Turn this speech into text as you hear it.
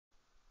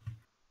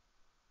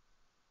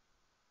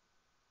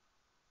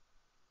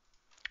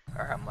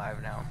Alright, I'm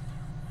live now.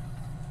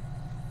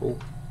 Cool.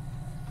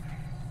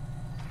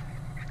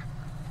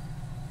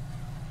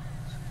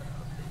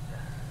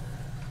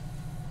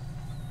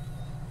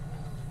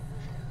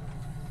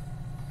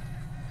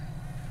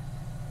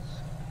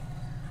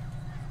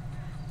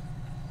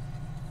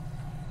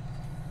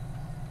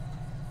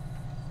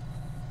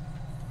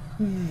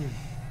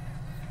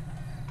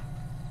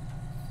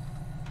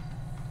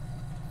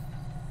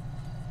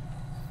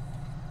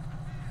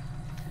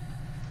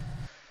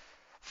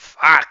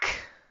 Fuck!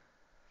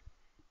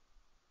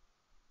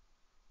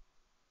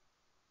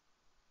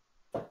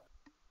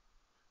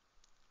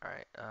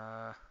 Alright,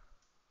 I'll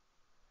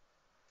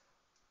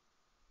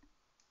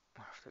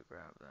have to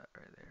grab that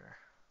right there.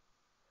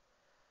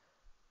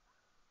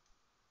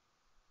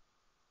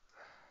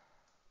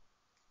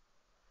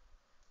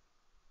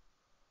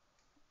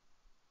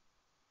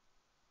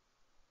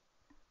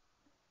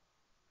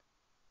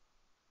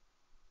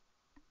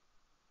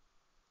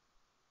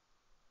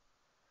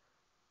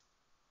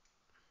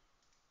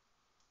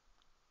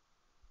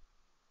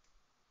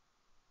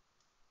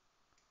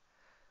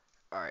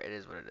 Alright, it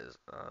is what it is.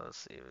 Let's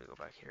see, we go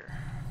back here.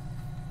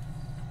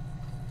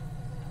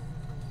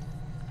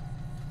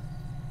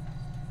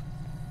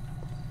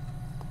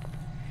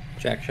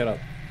 Jack, shut up.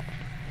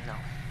 No.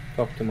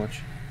 Talk too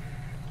much.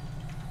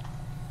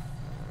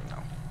 No.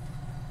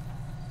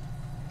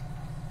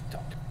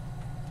 Talk too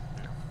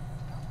No.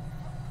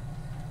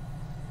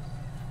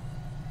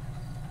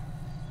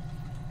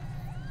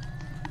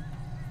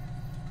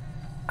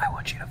 I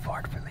want you to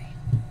fart for me.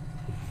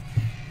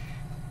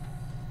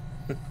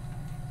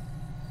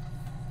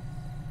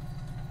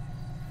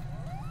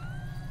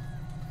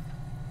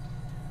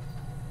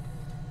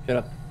 Shut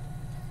up.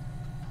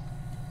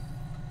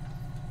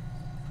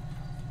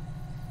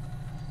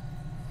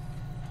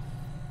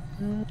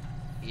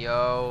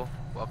 Yo,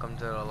 welcome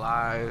to the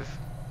live.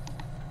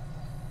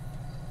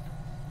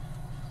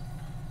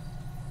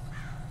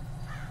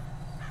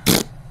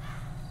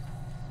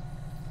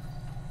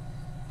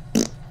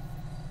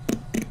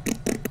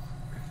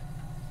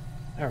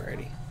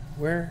 Alrighty.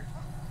 Where?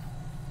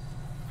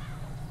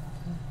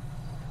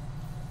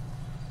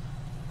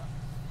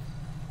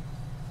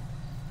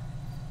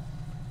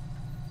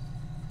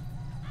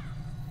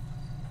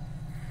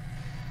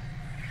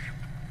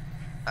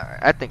 Alright,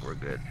 I think we're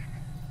good.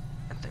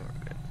 I think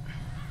we're good.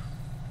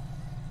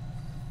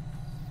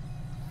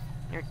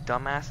 Your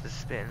dumbass is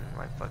spitting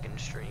my fucking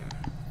stream.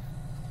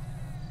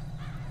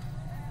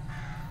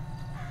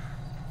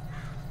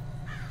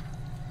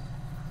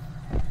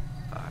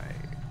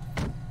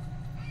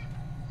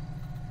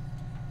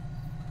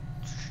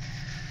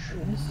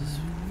 What is this?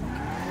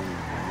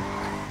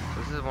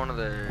 This is one of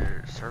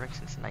the serving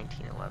since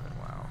 1911.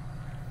 Wow.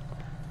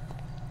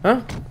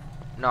 Huh?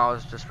 No, I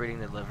was just reading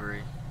the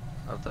livery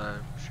of the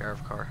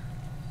sheriff car.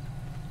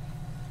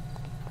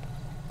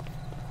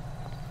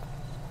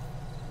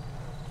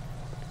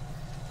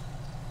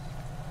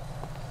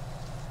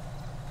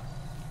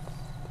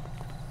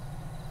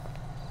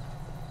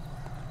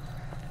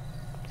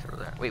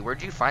 Wait,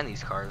 where'd you find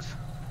these cars?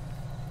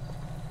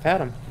 I've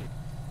had them.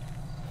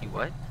 You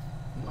what?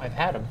 I've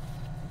had them.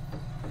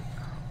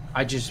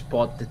 I just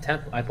bought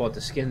the I bought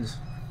the skins.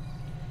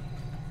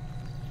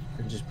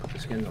 And just put the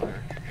skins on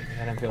there.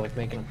 I didn't feel like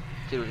making them.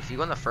 Dude, if you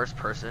go in the first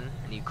person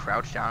and you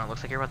crouch down, it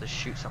looks like you're about to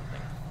shoot something.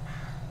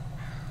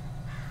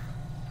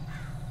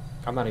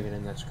 I'm not even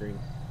in that screen.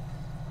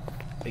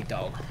 Big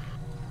dog.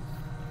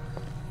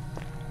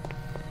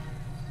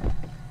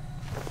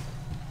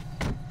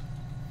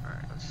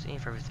 Alright, let's see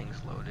if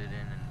everything's loaded in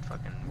and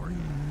fucking working.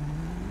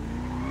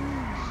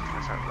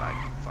 Let's start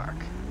lagging. Fuck.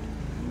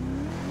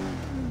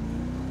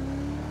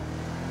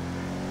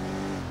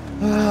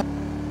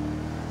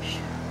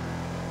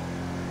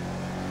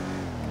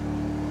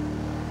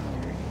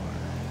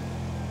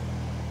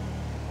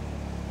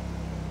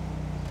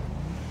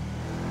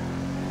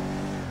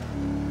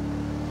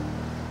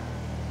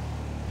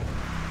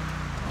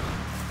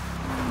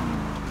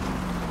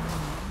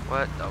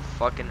 What the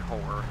fucking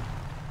horror?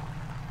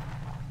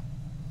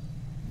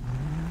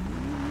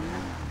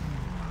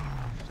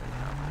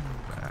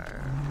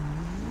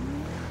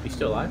 You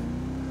still alive?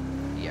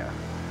 Yeah.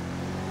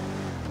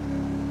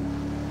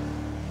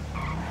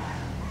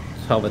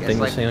 Hell of a thing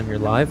to say on your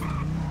live.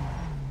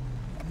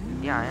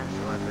 Yeah, I am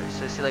still alive.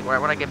 So see, like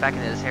when I get back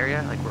into this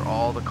area, like where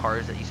all the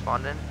cars that you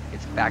spawned in,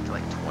 it's back to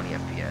like 20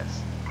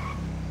 FPS.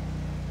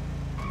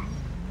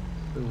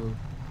 Ooh.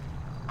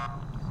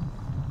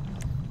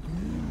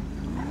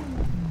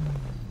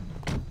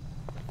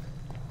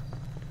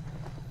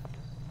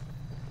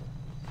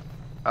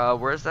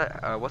 Where's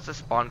that? What's the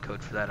spawn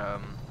code for that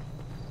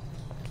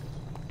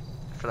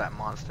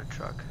monster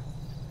truck?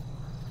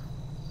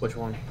 Which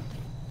one?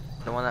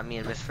 The one that me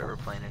and Misfit were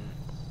playing in.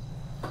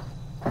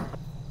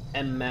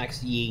 M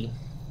Max Yee.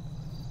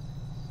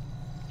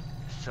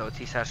 So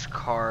T-slash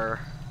car.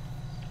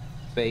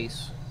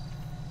 Space.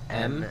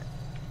 M.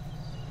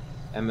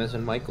 M as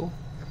in Michael.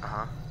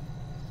 Uh-huh.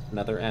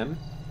 Another M.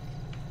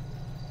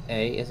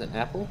 A as in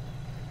apple.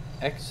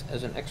 X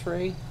as in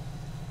X-ray.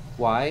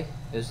 Y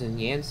as in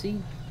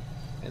Yancy.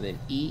 And then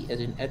E as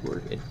in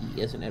Edward and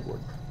E as in Edward.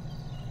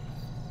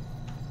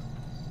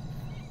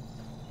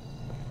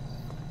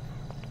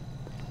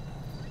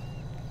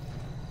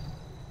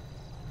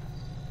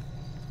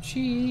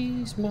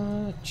 She's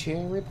my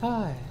cherry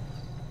pie.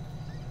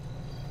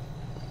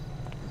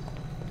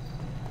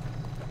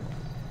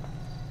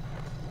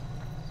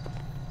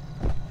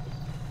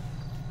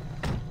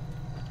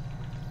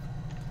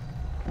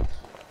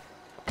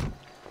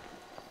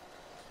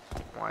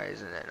 Why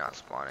isn't it not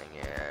spawning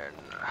in?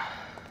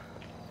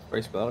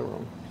 Probably spelled it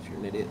wrong. You're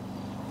an idiot.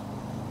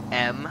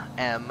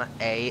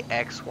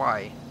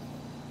 MMAXY.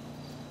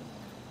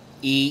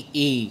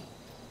 E.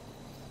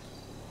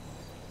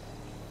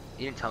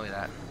 You didn't tell me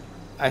that.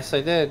 I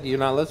said that. You're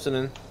not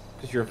listening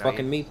because you're a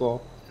fucking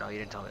meatball. No, you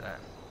didn't tell me that.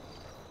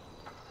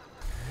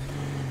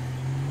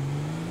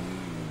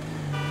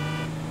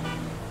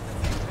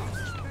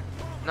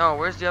 No,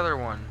 where's the other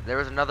one? There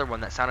was another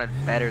one that sounded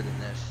better than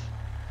this.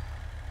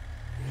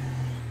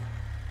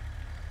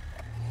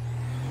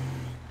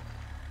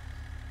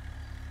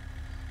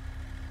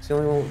 It's the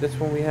only one. That's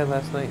one we had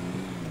last night.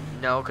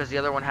 No, because the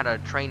other one had a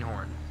train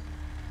horn.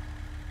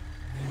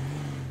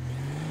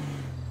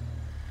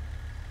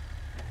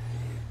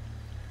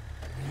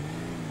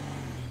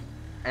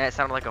 And it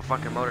sounded like a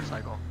fucking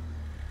motorcycle.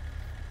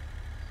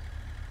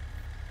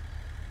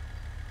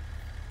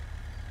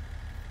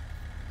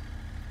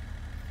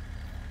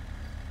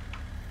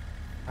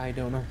 I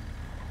don't know.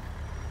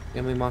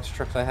 How many monster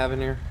trucks I have in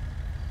here?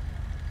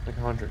 Like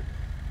 100.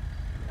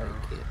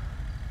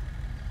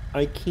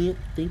 I can't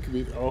think of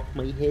it off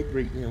my head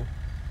right now.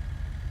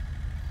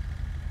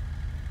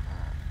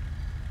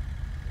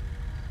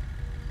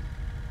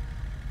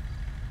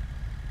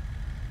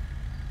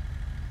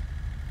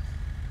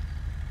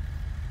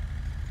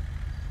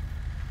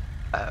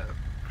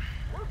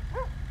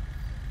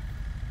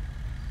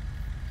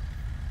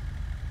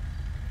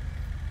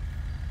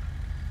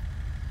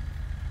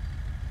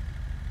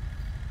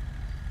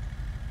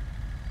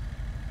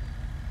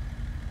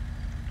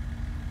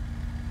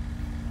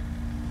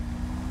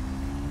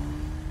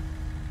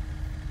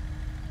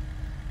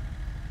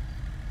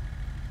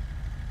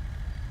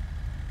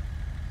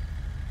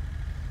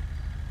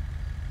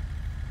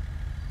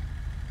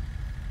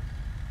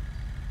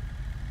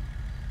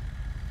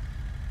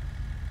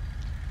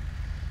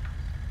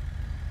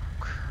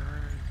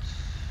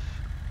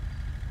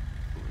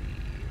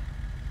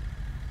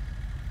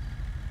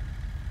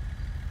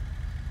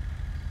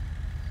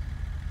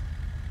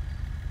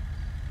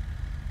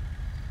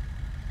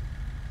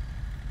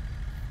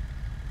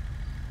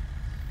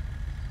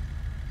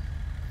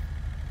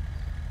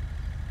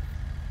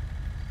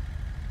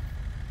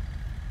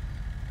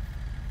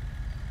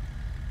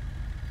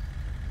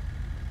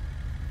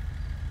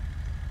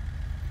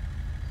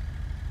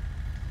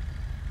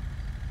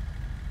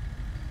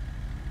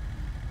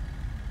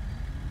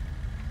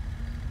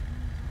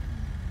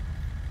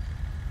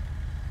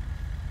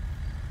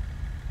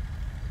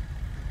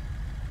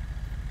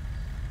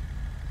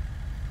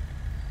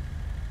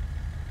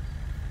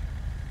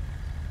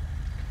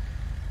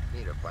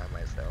 Need to buy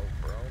myself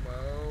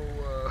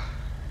promo.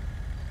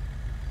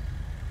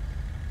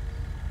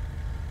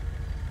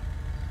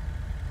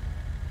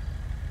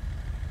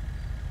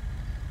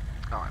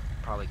 Oh, I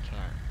probably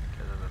can't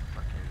because of the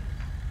fucking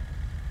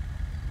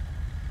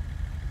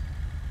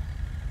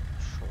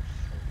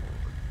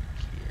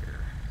here.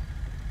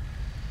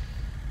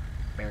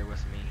 Bear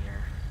with me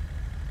here.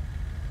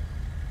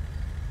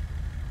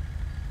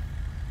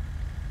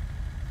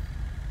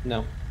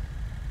 No.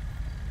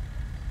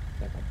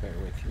 That won't bear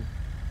with you.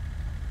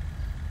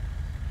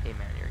 Hey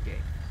man, you're gay.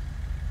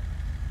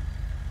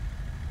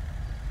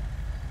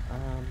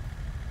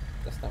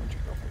 That's not what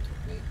your girlfriend told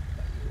me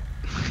about you.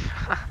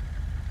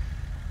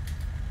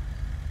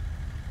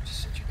 She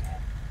said you're gay.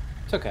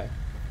 It's okay.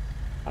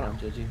 I don't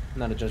judge you. I'm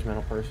not a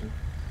judgmental person.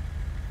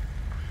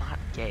 I'm not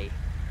gay.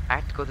 I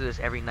have to go through this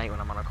every night when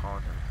I'm on a call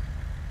with him.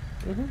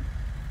 Mm-hmm.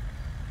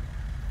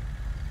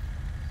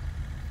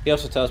 He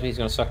also tells me he's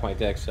gonna suck my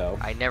dick, so.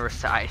 I never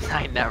said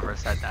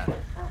that.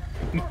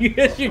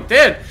 Yes, you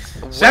did.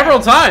 When? Several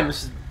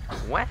times.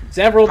 What?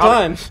 Several probably,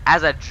 times.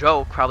 As a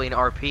joke, probably an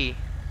RP.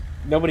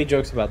 Nobody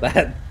jokes about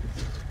that.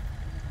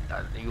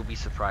 You'll be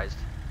surprised.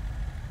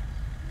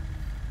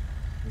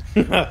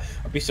 I'll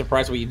be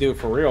surprised what you do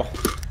for real.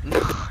 No.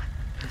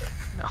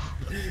 No.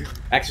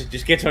 Actually,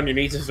 just gets on your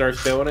knees and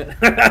starts doing it.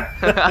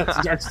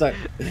 Starts like...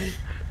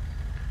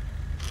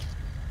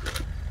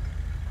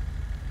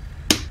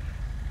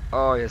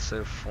 Oh, you're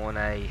so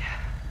funny.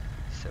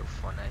 So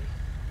funny.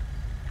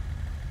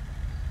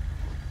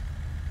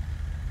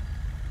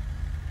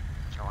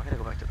 Oh, I gotta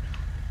go back to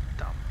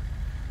dumb.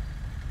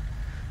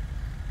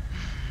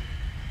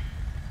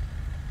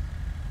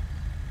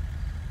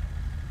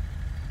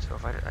 So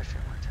if actually I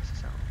want to test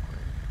this out real quick.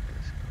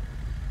 Let's go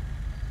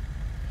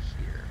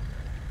here.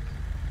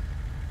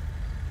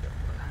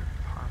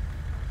 Pop.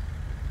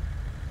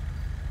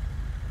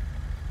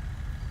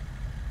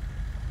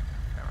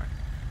 Alright.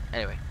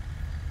 Anyway.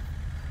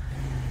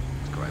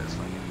 Let's go right this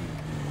way again.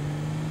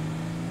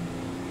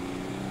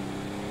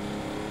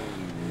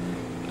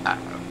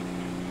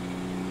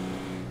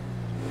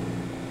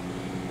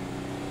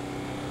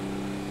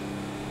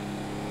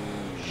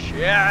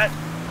 Yeah.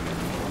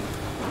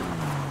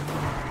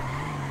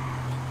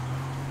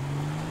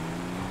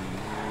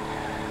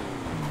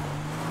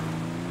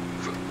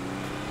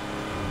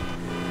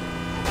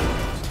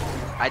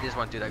 I just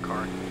went through that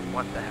car.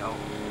 What the hell?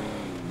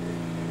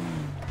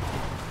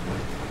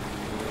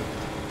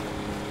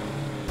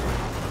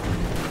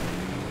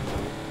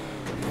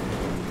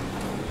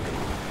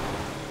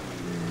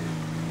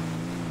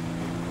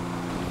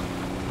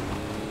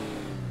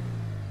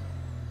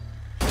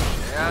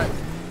 Yeah.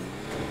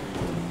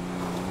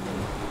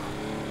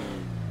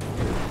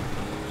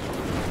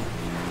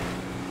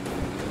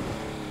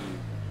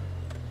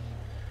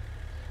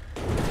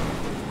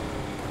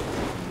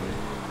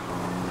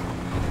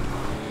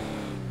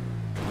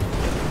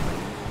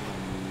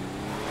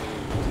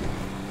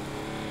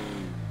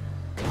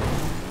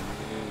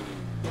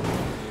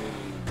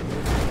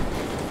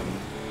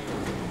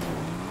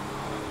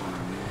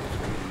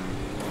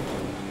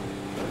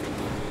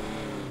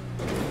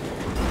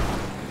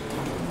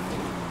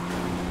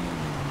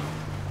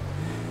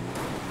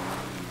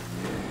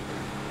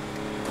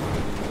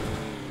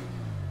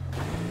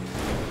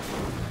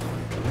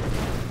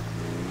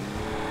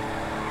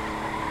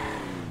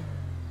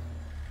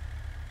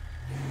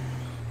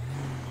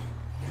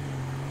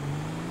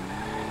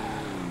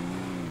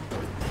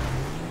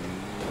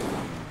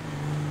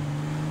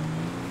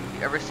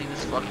 You ever see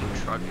this fucking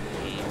truck in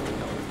the game?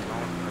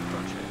 Don't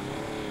approach it.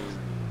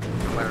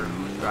 No matter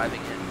who's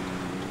driving it,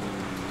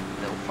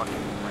 they'll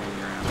fucking land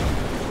your ass.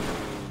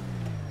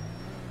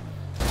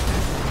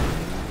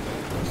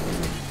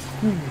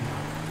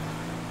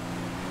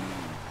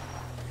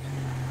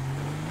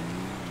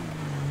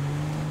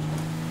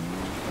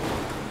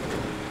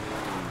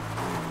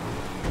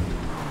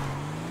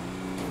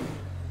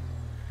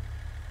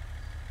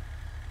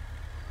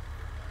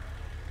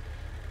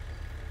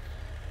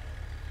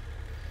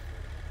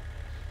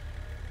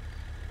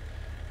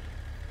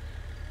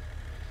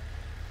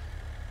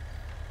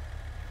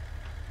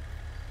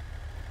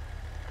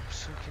 I'm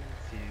so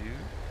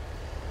confused.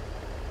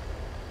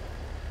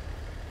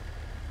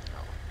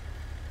 Oh.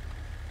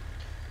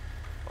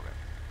 Okay.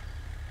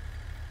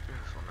 I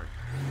was wondering.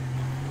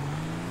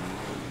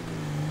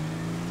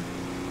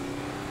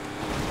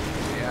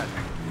 Yeah.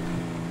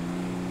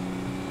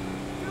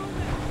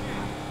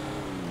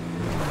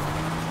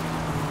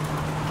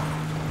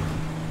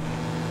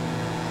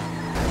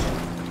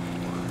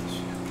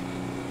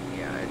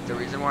 Yeah, the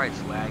reason why it's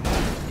laggy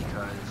is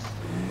because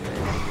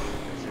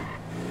it's a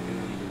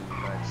newly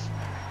device.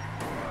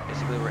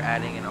 Basically, we're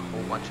adding in a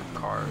whole bunch of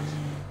cars,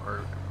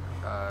 or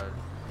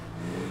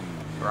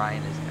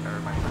Brian is, or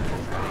my friend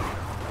is adding in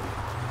a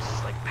whole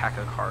just like pack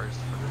of cars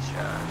for the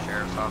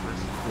sheriff's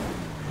office.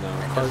 No,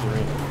 And cars just, are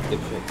in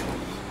dipshit.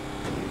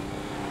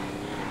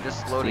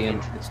 just loading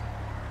into the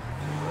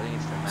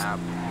map.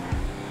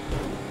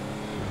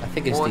 I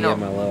think it's Well, the no.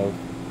 MLO.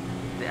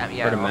 Yeah,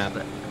 the and map.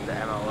 also the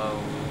MLO,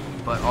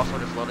 but also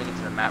just loading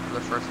into the map for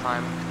the first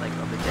time, like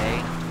of the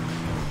day.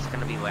 It's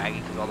gonna be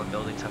laggy because all the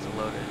buildings have to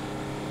load it.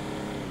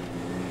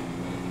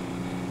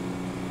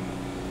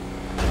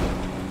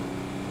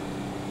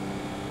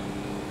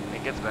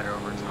 It gets better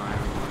over time.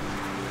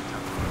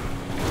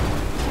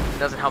 It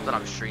doesn't help that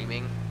I'm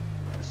streaming,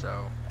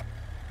 so.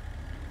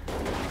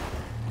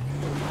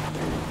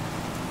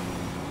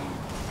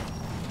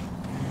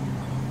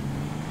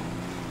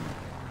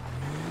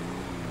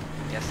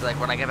 Yeah, so like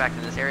when I get back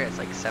to this area, it's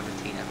like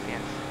 17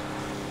 FPS.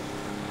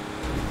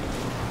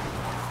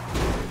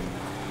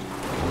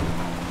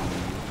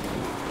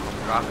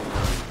 Drop it.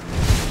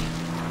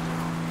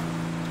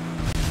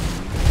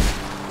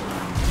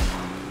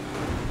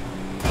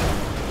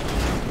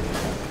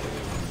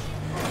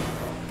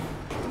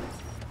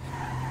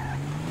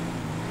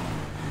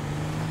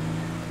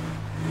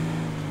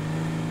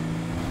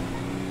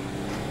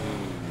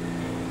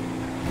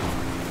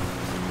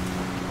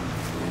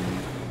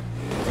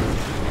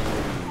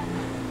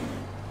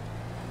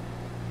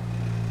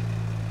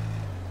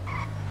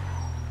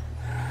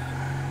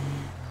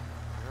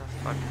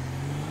 Fuck.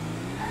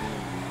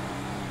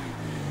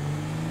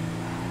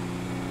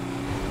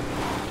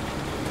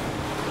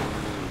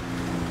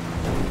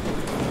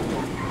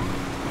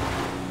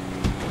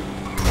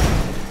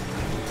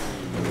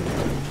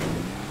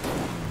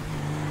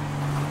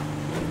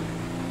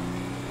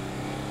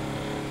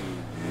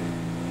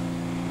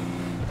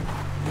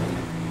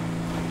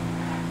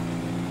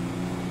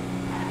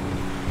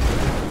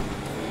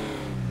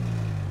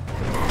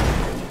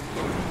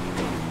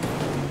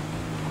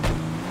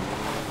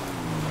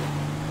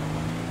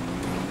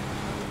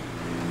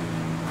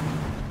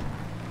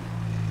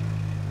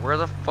 Where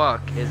the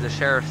fuck is the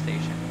sheriff's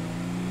station?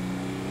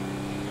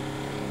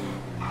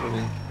 What do you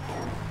mean?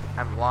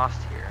 I'm lost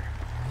here.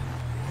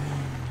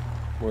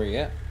 Where you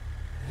at?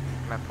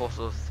 My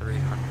postal is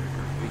 300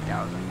 or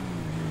 3,000.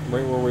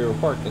 Right where we were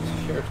parked. It's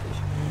the sheriff's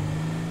station.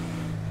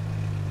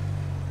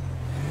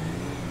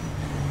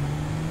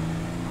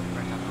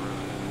 Right down the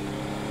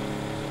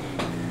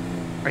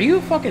road. Are you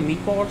a fucking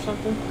meatball or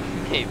something?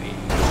 Maybe.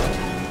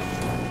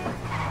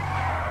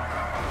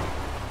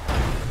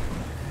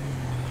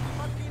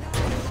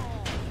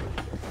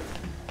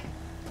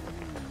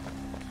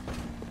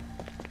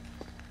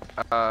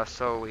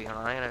 So wait, hold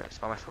on, I'm gonna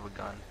spell myself a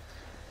gun.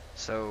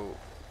 So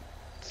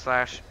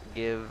slash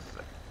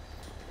give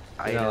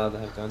You're not allowed to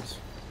item. have guns.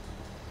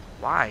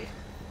 Why?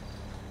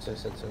 So I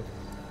said so.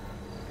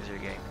 Because you're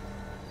gay.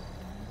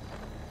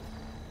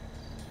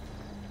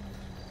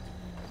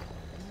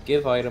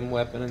 Give item,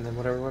 weapon, and then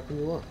whatever weapon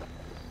you want.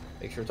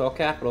 Make sure it's all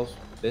capitals,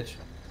 bitch.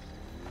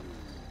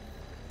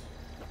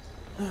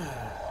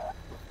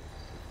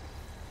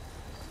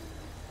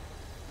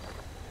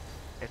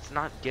 It's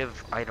not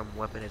give item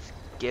weapon. It's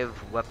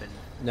give weapon.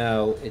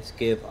 No, it's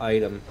give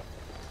item.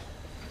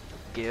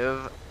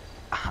 Give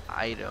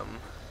item.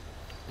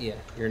 Yeah,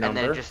 your And then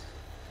number. just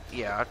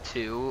yeah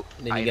to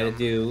And then you item. gotta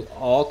do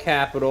all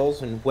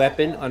capitals and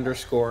weapon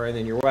underscore and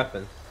then your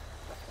weapon.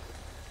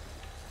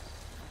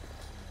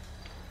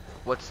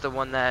 What's the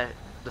one that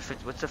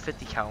what's the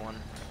 50 cal one?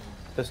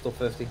 Pistol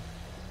 50.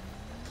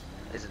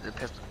 Is it the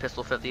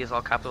pistol 50 is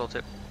all capital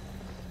too?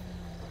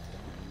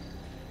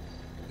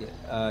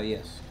 Yeah,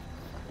 yes.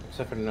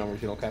 Except for the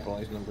numbers, you don't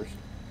capitalize numbers.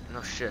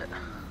 No shit.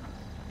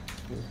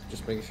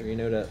 Just making sure you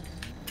know that.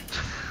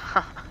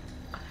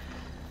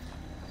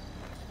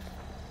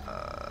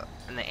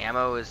 And the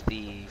ammo is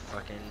the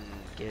fucking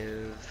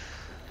give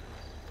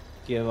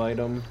Give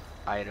item,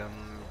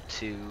 item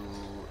to,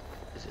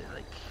 is it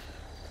like,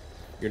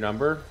 your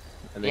number,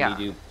 and then yeah.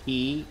 you do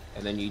P,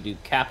 and then you do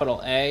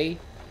capital A,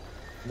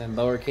 and then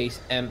lowercase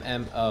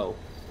MMO.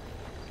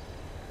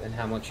 Then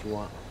how much you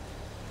want.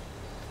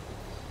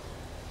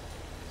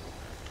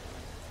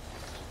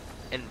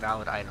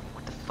 Invalid item.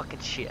 What the fucking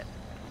shit?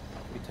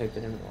 You typed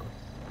it in wrong.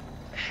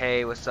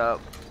 Hey, what's up?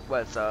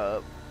 What's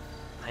up?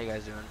 How you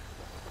guys doing?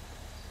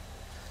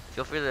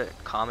 Feel free to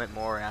comment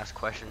more and ask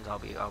questions. I'll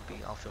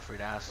feel free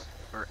to ask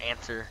or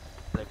answer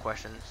the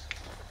questions.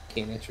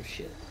 Can't answer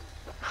shit.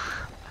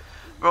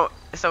 Bro,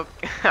 so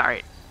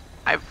alright.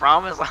 I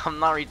promise I'm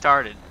not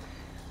retarded.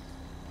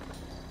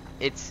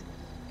 It's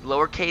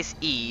lowercase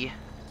e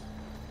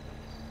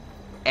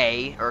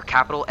A or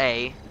capital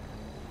A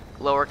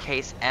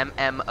lowercase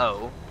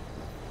MMO.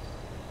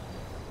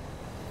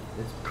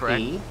 It's Correct.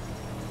 P,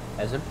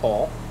 as in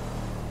Paul.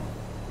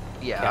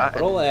 Yeah.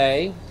 Capital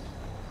A,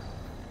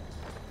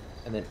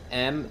 and then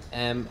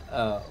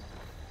MMO.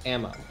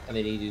 Ammo. And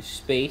then you do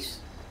space.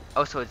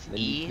 Oh, so it's Then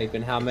E. you type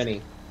in how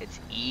many. It's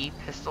E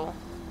pistol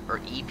or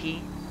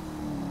EP.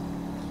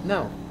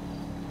 No.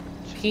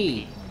 It's just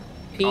P.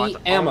 P Oh,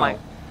 ammo. oh my,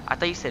 I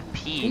thought you said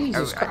P.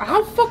 Jesus Christ.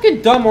 How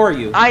fucking dumb are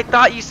you? I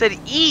thought you said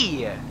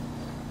E.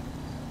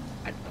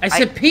 I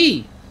said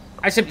P.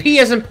 I said P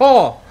as in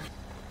Paul.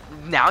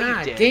 Now God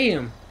you did.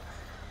 damn.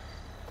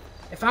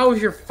 If I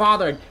was your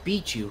father, I'd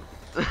beat you.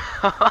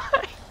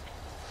 I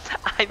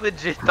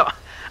legit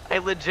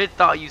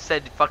thought you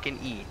said fucking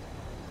E.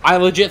 I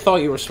legit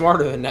thought you were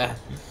smarter than that.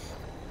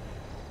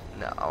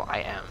 No, I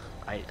am.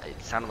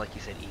 It sounded like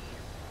you said E.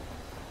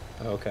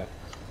 Okay.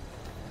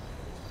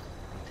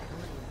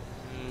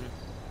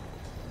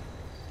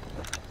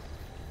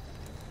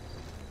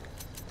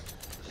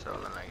 So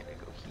then I gotta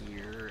go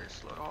here and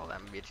slot all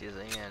them bitches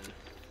in.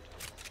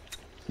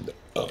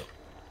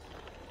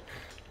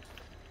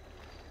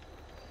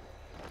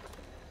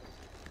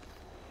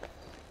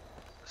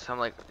 So I'm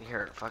like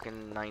here at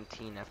fucking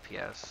 19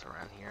 FPS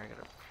around here. I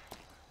gotta.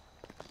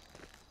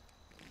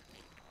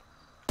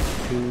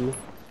 Too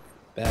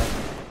bad.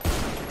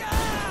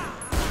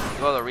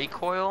 Well, the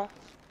recoil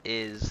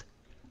is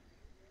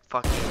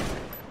fucking.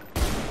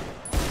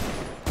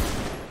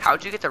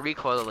 How'd you get the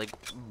recoil to like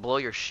blow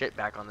your shit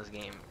back on this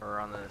game or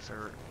on the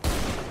server?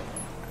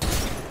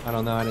 I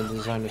don't know. I didn't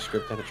design the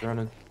script that it's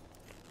running.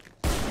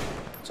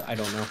 So I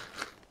don't know.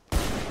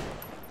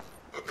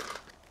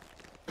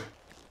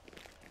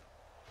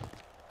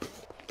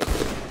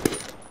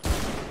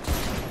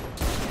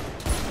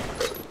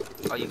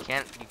 Oh, you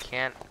can't,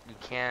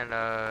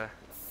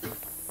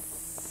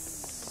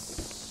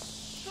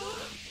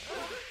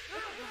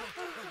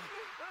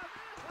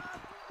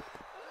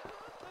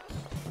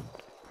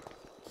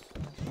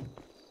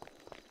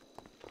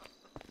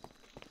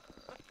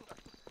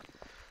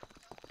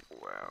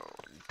 wow,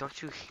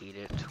 don't you hate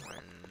it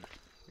when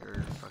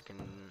you're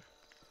fucking...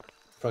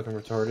 Fucking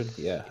retarded?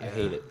 Yeah, I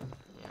hate it.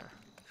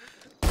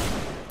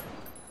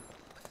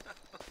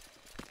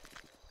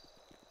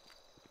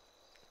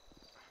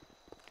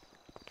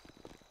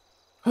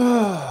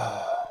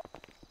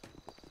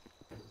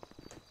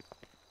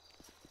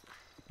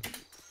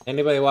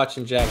 Anybody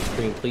watching Jack's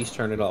stream, please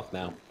turn it off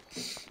now.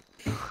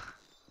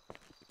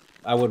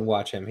 I wouldn't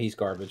watch him. He's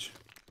garbage.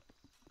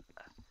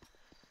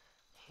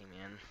 Hey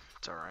man,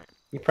 it's alright.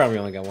 You probably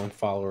only got one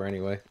follower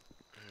anyway.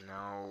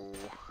 No.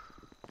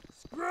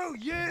 Screw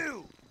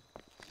you!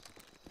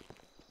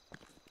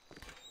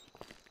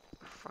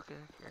 Fucking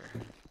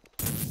here.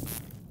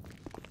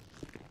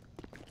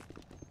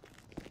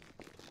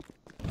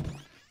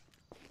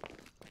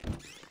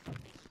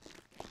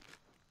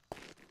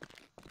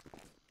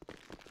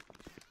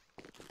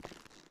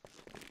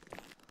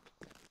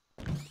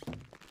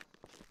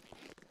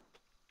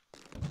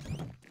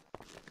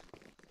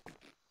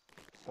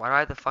 Why do I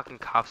have the fucking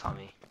cops on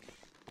me?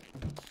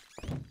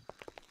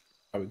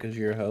 Probably because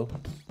you're a hoe.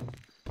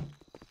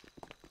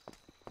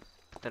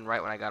 Then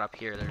right when I got up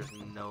here, there's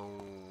no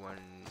one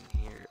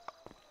here.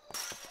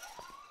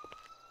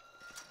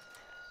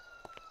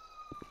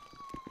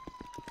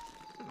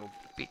 I'll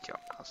beat you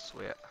up, I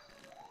swear.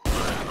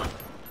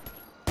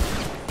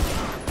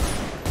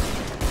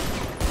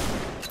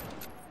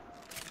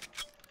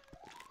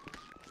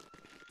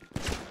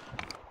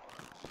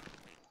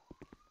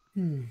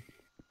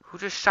 Who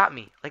just shot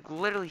me? Like,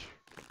 literally.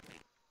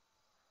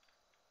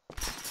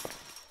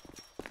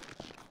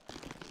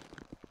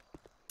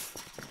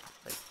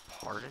 Like,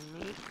 pardon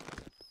me?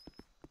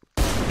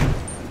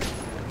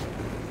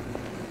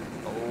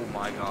 Oh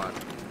my god.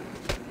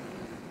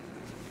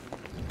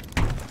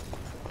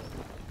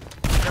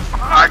 The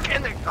fuck!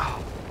 And the.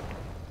 Oh.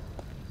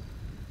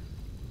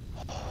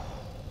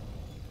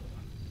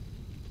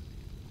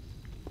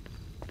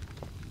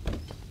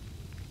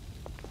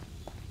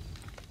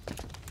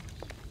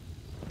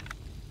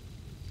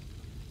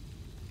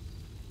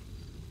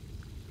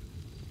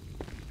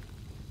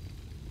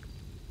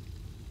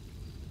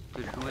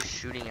 Dude, who is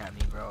shooting at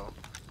me, bro?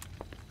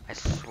 I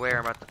swear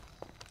I'm about to.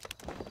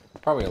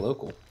 Probably a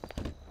local.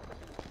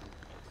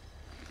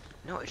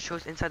 No, it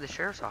shows inside the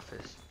sheriff's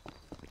office.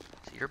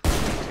 So you're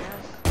bitch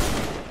ass?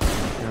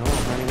 No,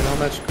 I'm not even on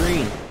that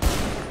screen.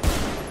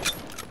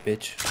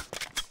 Bitch.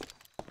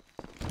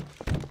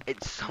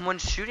 It's someone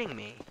shooting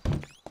me.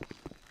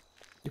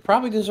 You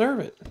probably deserve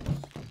it.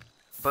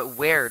 But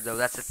where though?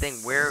 That's the thing.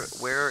 Where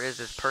is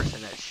this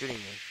person that's shooting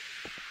me?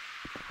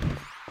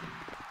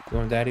 You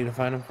want Daddy to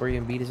find him for you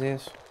and beat his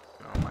ass?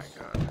 Oh my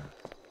god.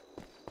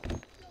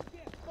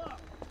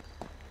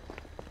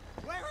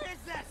 Where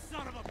is that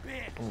son of a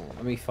bitch? Oh,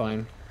 let me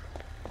find.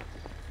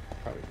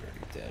 Probably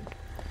already dead.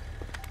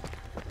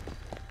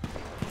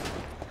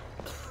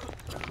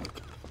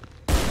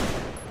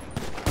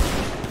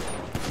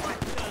 What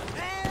the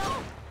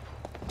hell?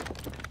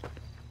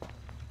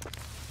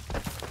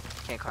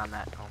 Can't climb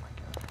that. Oh my god.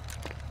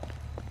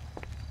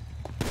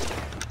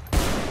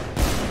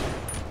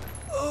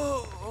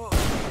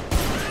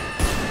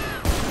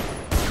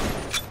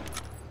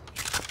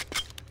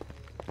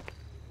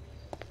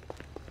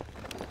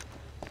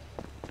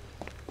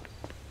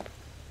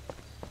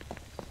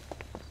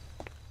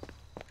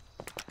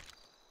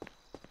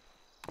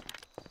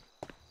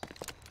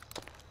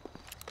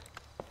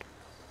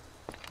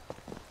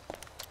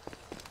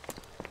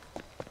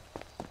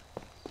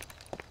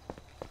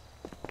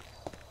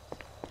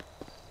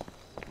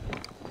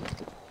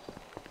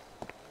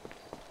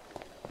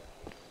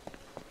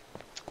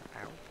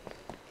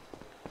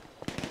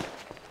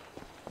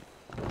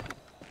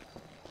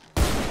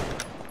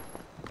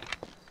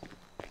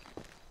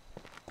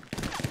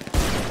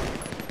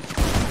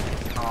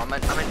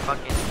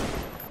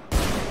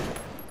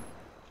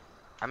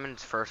 I'm in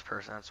first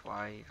person, that's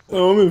why.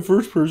 Oh, I'm in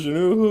first person.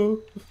 Oh.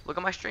 Look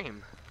at my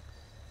stream.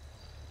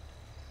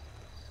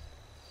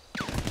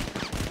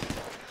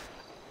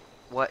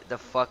 What the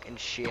fucking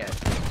shit?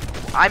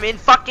 I'm in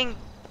fucking.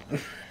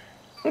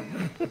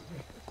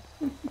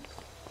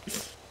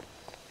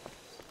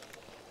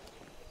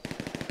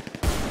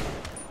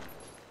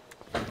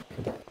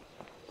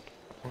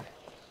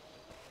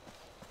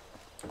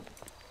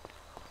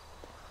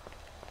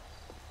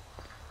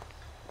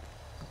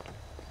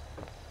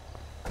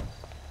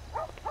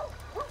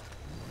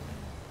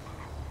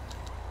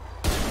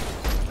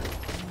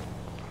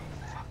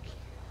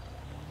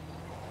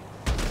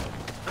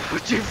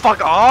 Would you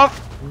fuck off?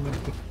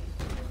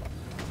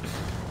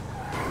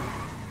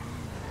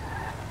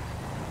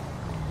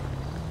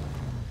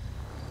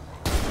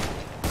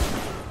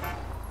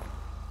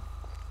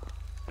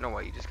 No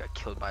way, you just got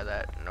killed by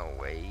that. No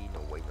way, no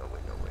way, no way,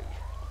 no way.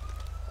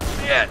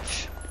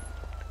 Bitch!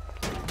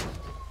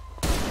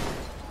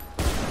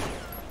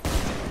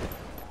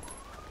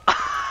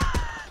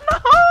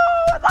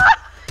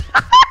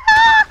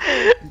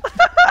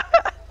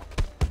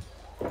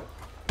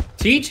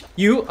 Teach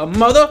you a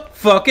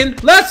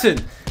motherfucking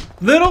lesson,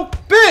 little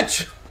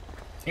bitch!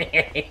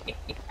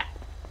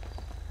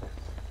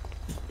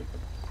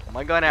 Pull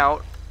my gun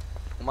out.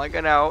 Pull my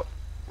gun out.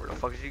 Where the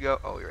fuck did you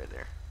go? Oh, you're right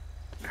there.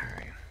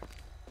 Alright.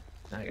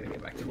 Now I gotta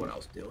get back to what I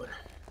was doing.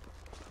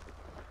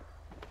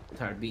 I'm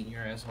tired of beating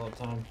your ass all the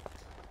time.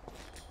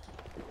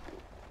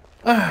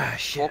 Ah,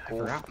 shit.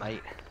 Fuck off,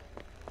 mate.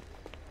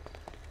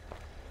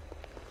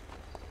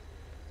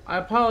 I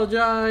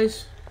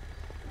apologize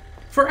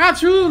for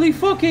absolutely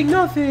fucking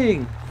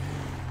nothing.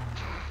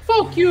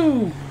 Fuck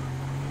you.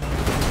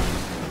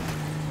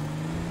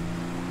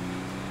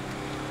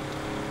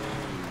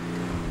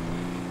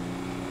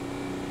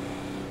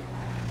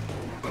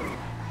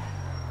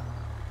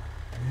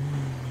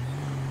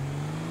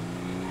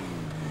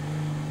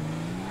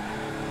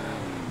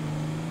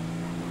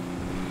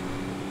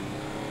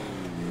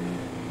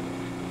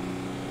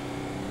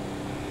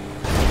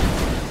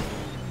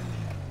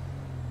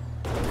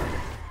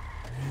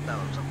 That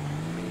was amazing.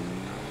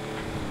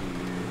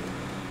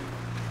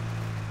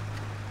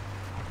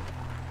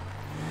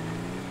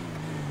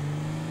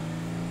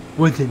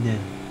 What's in there?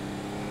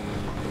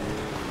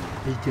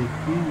 It's a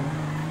food.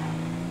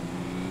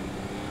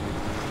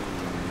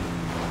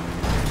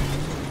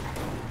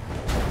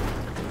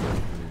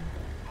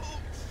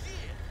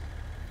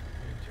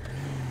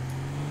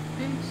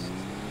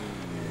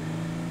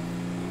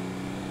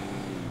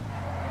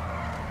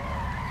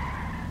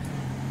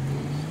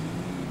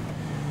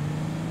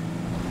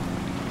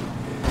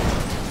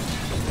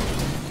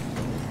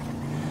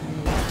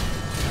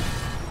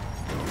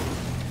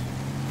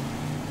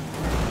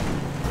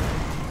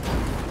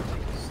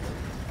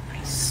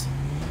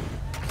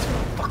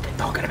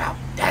 talking about,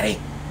 Daddy.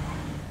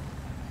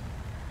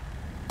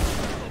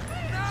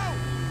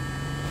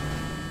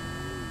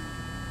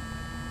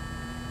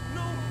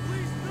 No,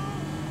 please, no!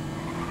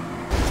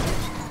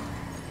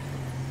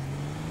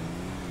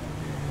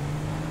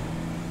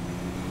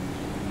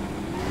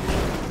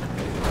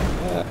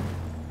 Yeah.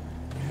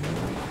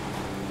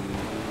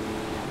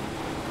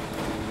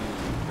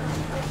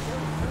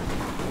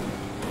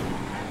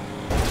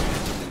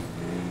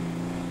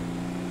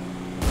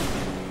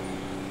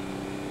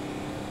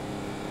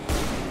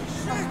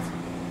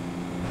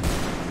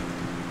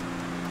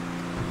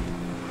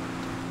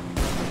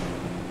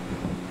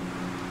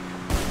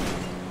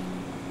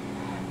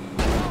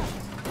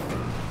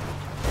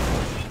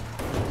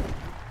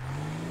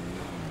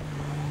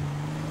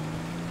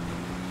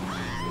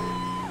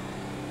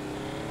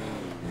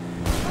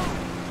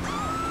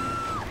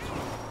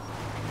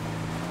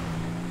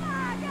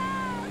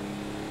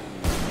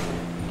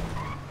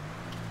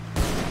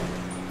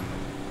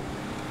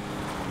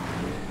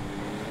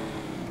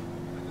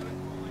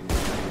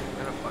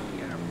 Where the fuck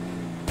get him?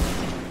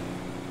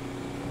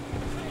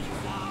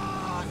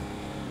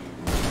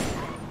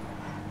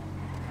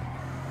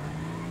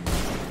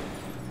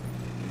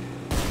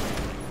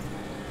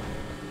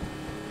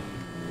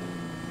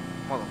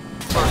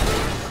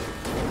 Motherfucker.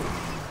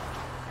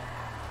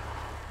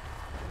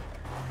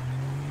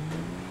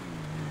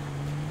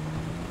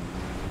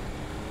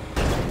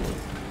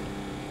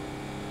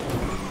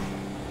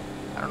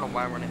 I don't know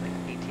why I'm running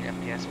like 18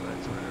 FPS, but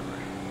it's whatever.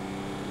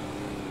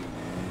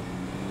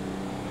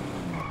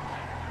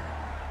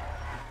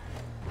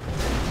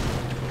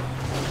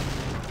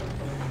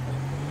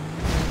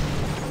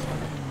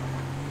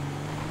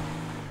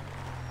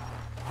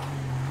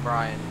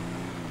 Brian,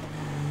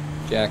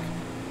 Jack.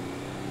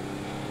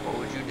 what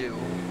would you do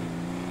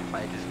if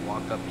I just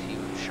walked up to you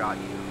and shot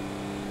you?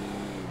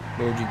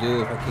 What would you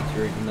do if I kicked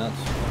you right in the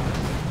nuts?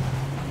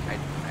 I'd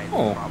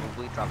Oh.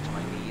 probably drop to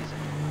my knees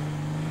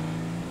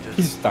and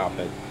just... Stop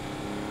it.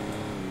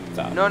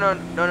 Stop. No,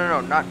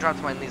 not drop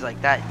to my knees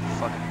like that, you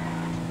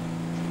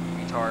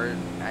fucking retard.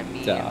 I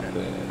mean, Stop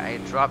it.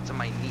 I'd drop to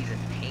my knees in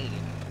pain.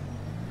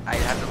 I'd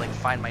have to, like,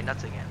 find my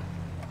nuts again.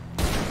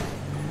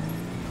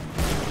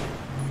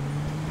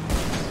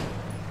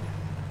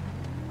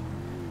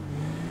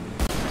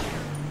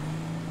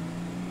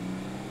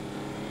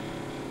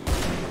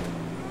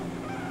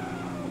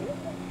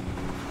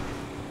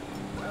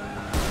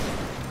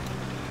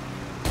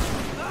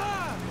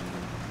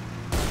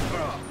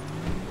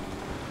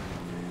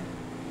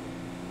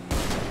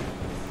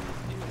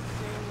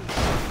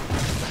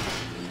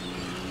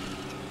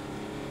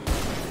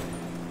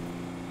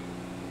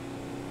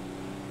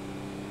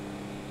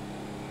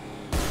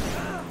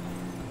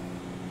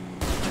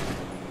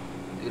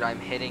 Dude, I'm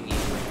hitting you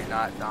and you're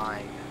not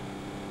dying.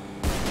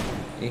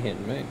 He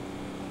hitting me. You.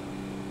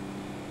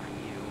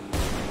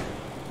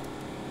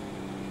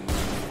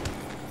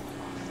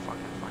 Oh,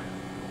 fucking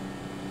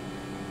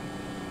fire.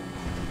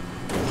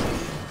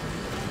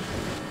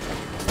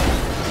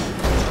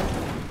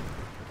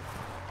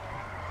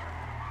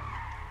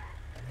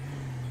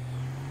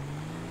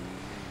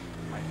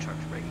 My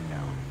truck's breaking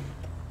down.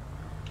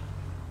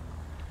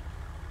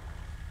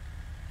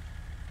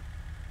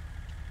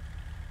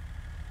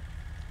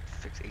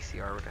 Fix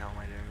ACR, what the hell am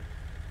I doing?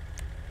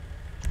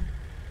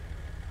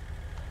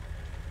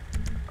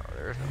 Oh,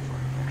 there is no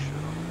fucking extra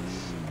on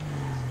this.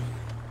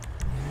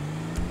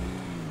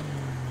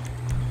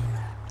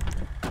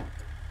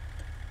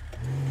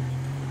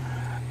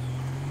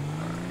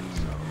 Alright,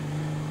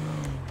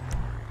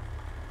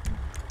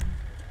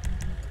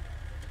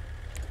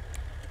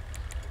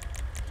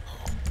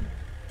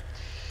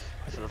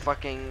 so the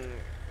fucking...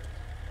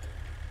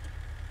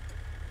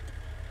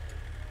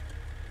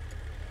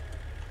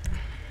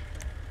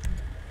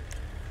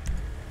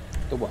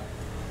 The what?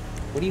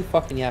 What are you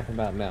fucking yapping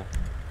about now?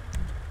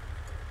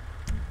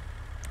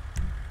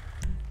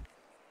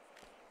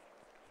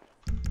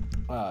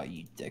 Ah,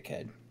 you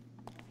dickhead.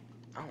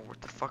 Oh,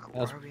 what the fuck? Why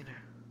That's- are we in there?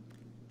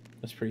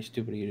 That's pretty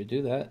stupid of you to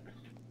do that.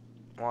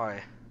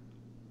 Why?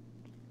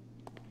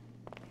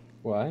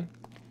 Why?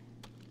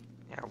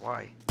 Yeah,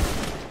 why?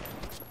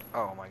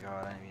 Oh my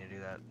god, I didn't mean to do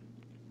that.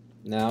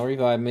 Now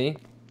revive me.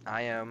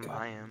 I am.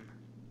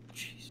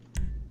 Jeez.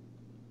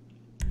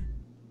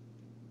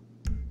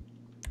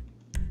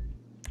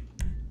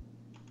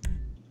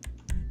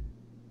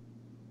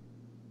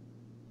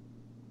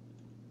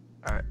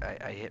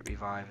 Alright, I hit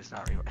revive. It's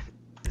not revive.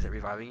 Is it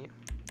reviving you?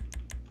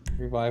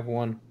 Revive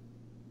one.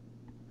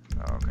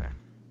 Oh, okay.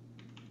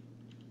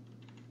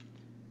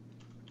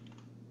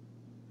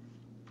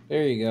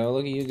 There you go.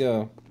 Look at you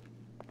go.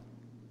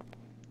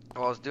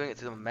 Well, I was doing it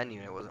through the menu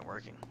and it wasn't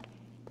working.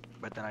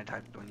 But then I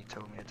typed, when you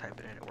told me to type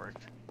it in, it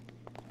worked.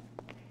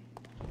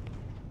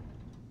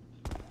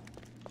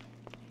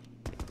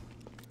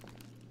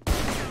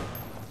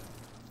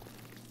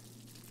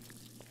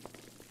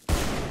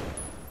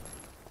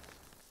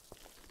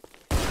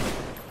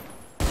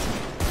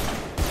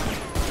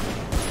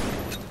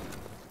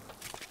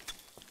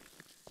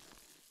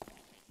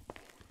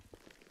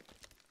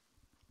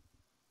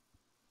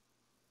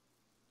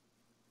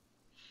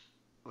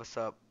 What's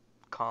up,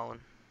 Colin?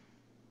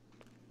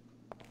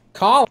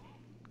 Call.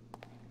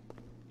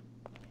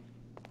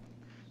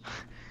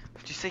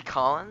 Did you say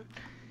Colin?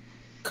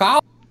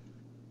 Call.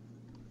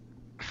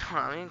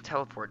 I'm gonna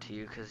teleport to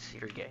you because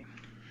you're gay.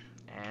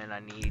 And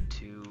I need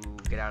to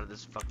get out of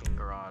this fucking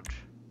garage.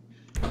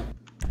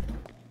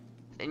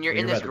 And you're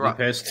in this about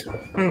to be garage.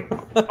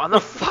 pissed. On the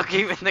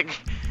fucking in the.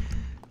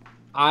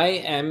 I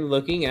am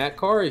looking at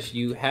cars.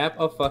 You have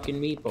a fucking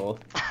meatball.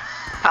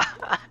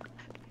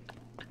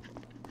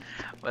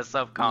 What's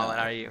up, Colin? No.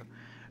 How are you?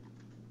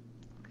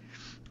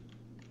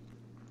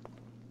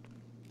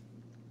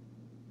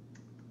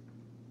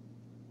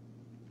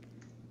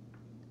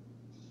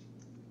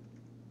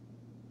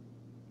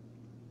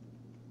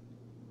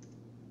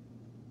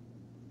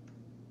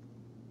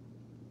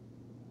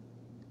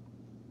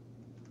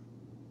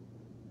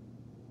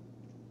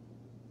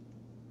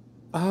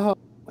 Oh,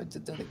 I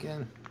did that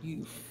again.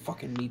 You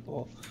fucking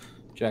meatball.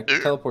 Jack,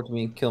 teleport to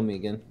me and kill me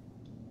again.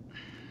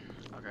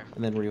 Okay.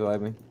 And then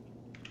revive me.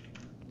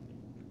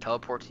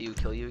 Teleport to you,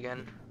 kill you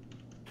again.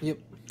 Yep.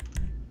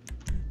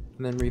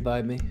 And then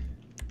revive me.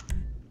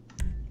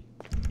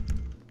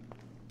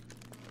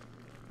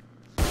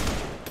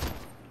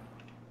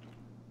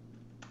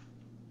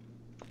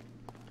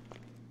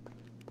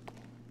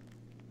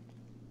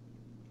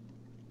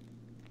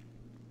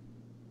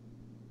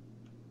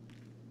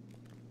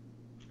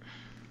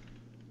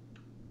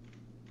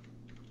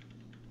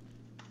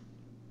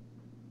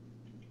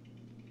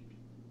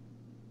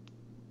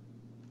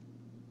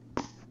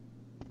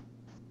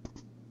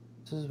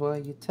 This is why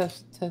you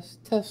test.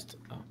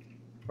 Oh,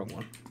 wrong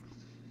one.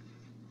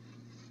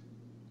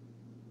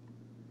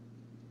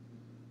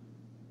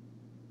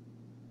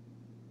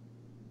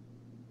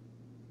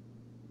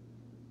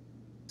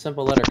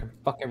 Simple letter can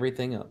fuck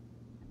everything up.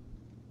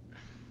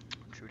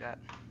 True that.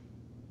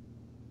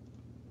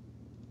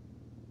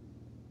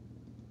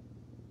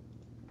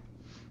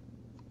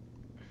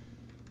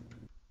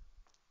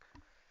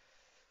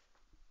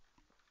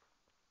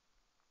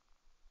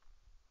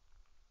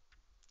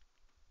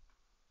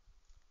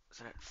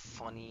 Isn't it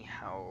funny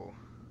how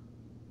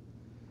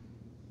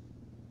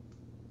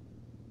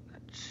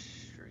that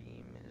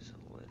stream is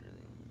literally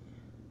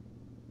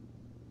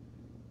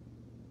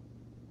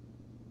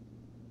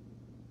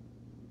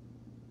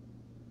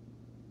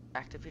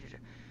activated?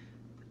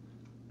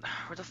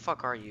 Where the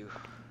fuck are you?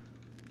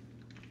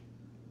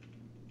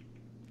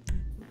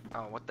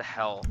 Oh, what the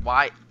hell?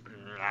 Why?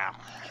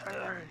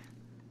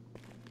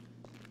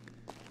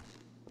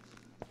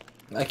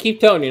 I keep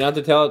telling you not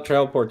to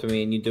teleport to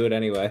me, and you do it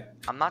anyway.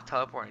 I'm not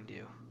teleporting to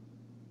you.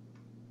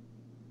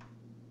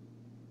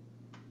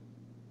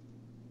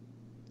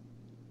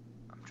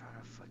 I'm trying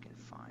to fucking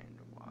find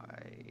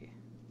why.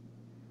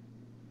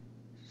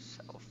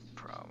 Self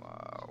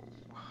promo.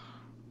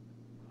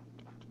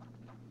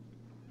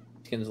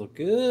 Skins look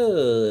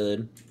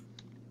good.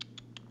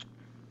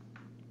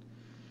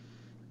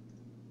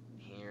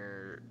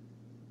 Here.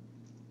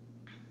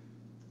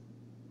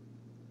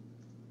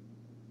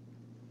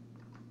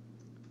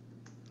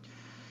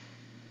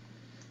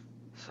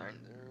 Sign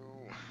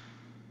through.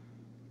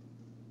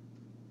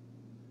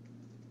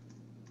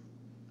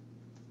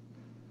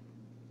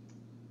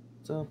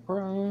 It's a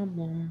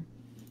problem.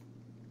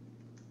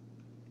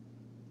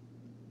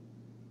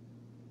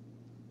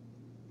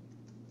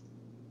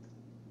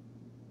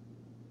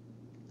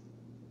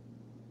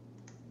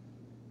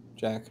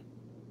 Jack,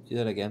 do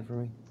that again for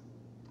me.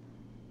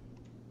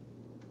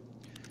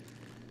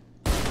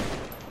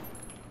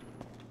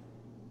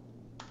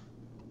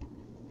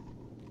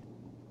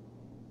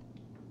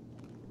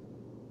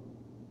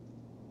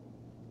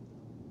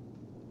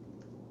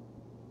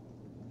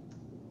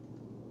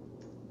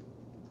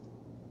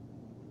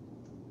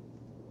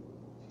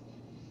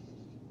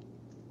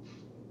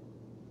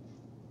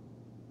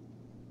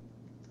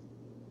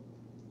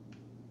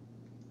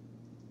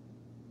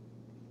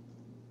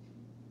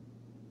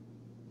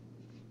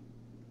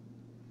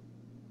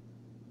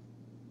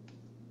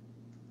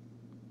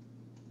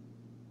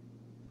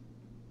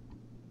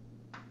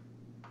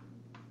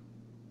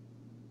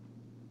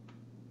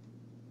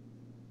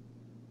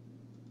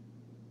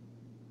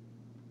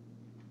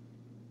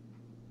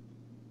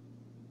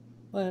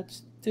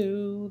 Let's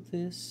do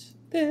this.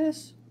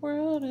 This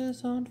world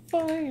is on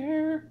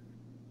fire.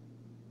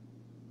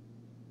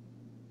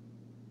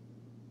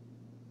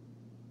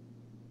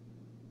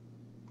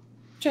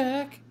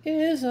 Jack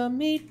is a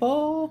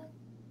meatball.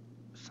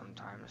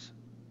 Sometimes.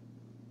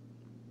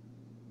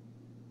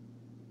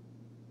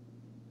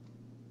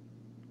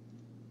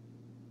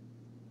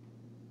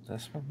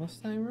 That's my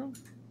Mustang room?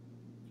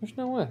 There's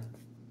no way.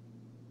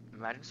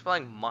 Imagine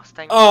spelling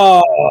Mustang.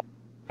 Oh!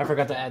 I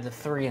forgot to add the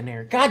 3 in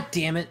there. God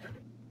damn it.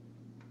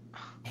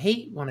 I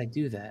hate when I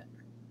do that.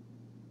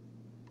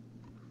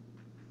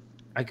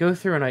 I go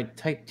through and I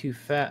type too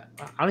fast.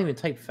 I don't even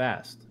type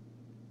fast.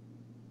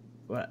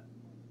 But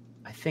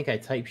I think I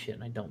type shit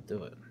and I don't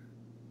do it.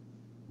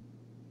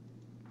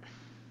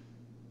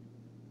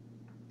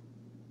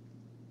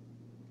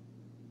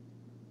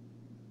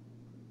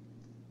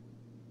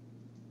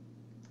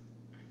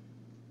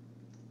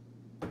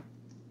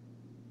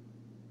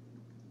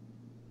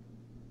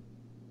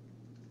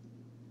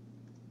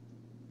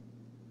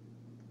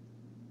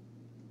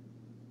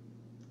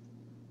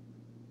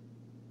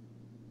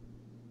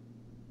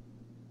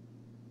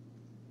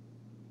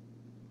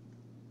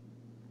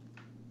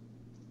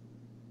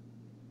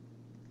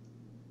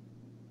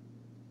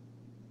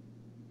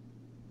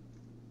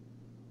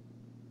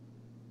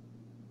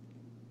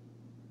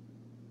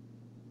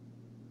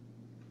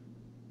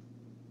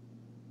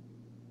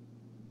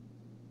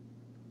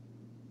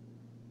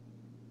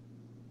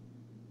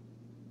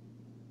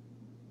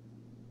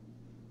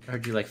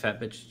 heard you like fat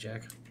bitches,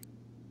 Jack.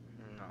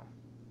 No.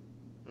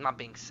 I'm not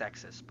being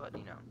sexist, but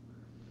you know.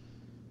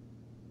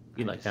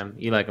 You I like just- them.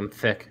 You like them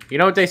thick. You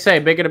know what they say?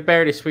 Bigger the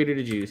berry, the sweeter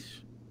the juice.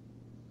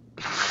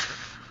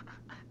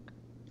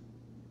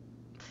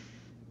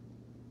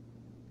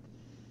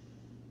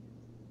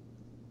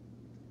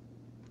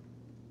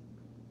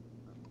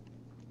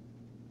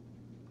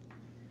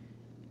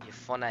 You're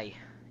funny.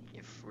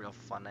 You're real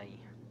funny.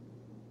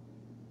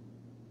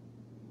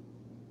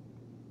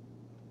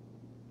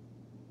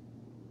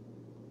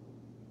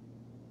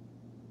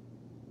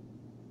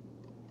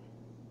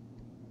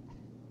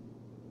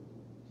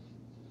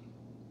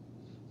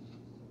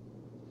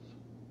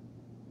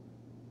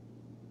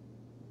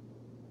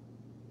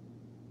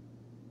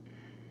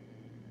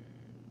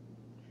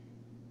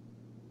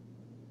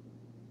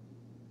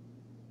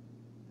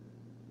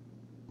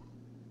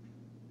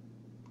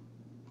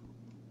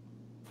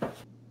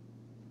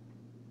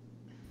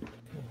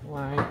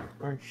 Why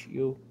aren't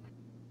you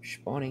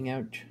spawning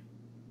out?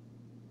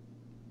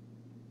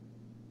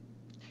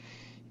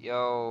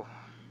 Yo.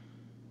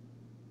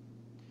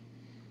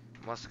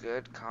 What's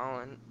good,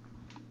 Colin?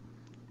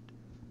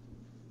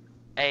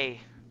 Hey.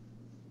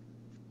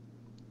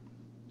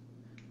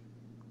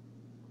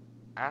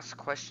 Ask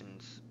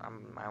questions.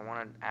 I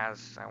want to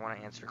ask. I want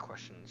to answer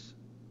questions.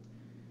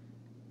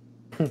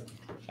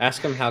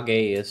 Ask him how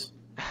gay he is.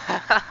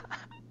 I'm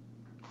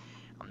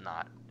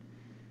not.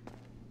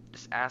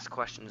 Just ask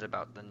questions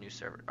about the new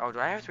server. Oh, do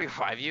I have to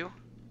revive you?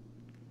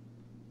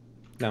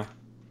 No.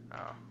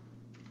 Oh.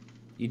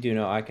 You do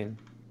know I can.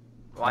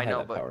 Well, I I have know,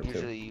 that power, but too.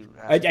 usually you.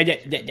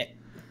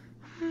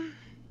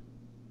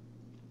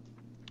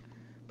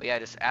 But yeah,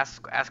 just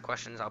ask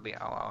questions.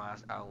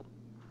 I'll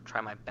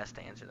try my best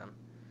to answer them.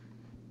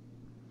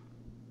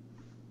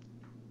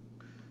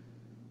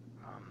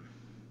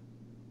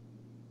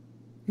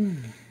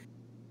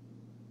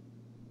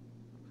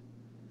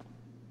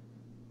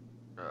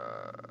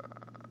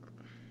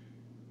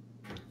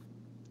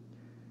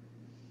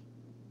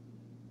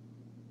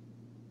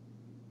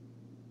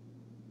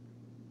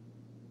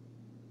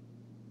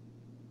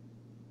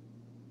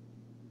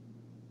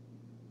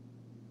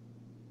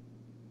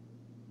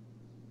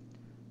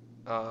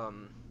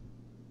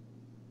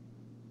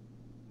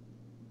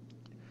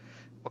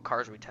 What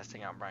cars are we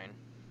testing out, Brian?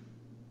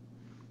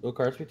 What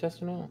cars we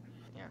testing out?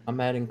 Yeah. I'm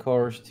adding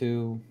cars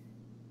to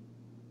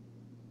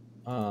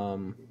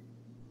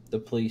the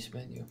police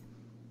menu.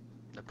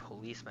 The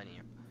police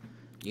menu.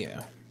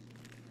 Yeah.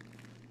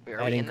 Wait,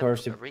 Adding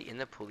cars to. are we in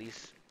the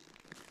police?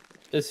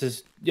 This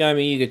is, yeah, I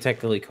mean, you could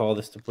technically call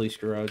this the police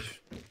garage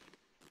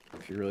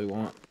if you really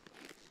want.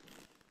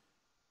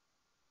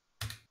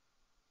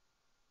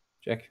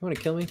 Jack, you want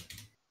to kill me?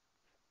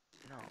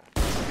 No.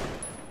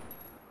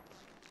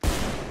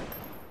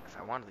 If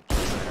I wanted to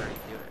kill you, I'd already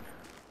do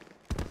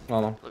it.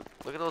 Hold on.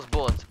 Look at those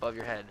bullets above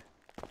your head.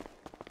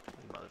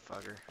 You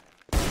motherfucker.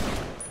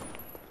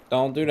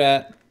 Don't do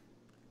that.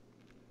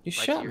 You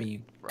Right shot to me,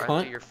 you right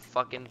cunt. through your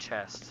fucking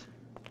chest.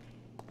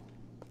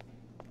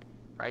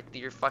 Right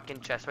through your fucking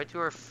chest. Right to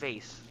her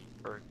face.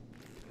 Or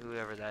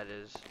whoever that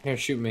is. Here,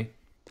 shoot me.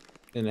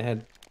 In the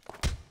head.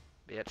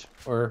 Bitch.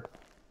 Or...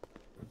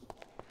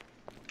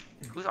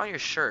 Who's on your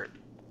shirt?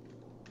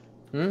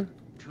 Hmm?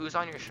 Who's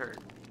on your shirt?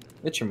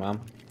 It's your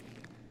mom.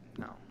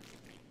 No. I'll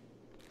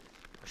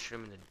shoot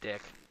him in the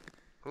dick.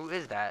 Who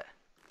is that?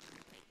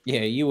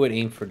 Yeah, you would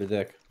aim for the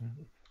dick.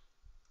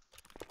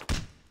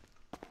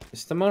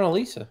 It's the Mona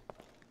Lisa.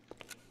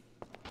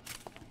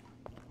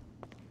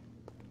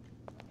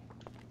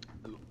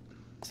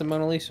 It's the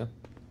Mona Lisa.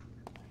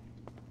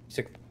 She's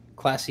a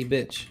classy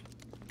bitch.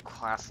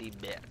 Classy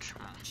bitch.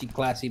 She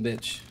classy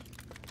bitch.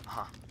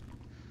 Huh.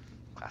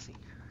 Classy.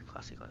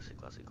 Classy, classy,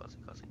 classy, classy,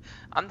 classy.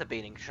 I'm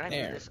debating. Should I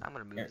There. move this? I'm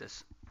gonna move There.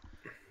 this.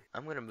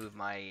 I'm gonna move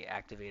my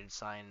activated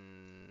sign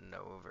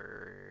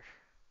over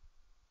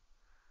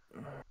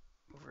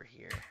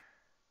here.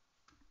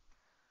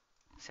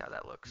 See how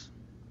that looks.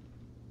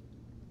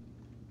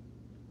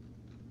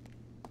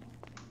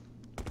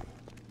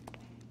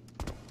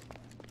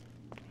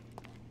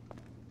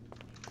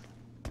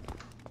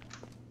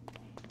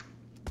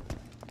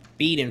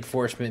 Speed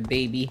enforcement,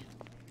 baby.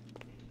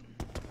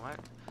 What?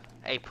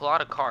 Hey, pull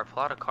out a car.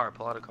 Pull out a car.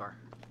 Pull out a car.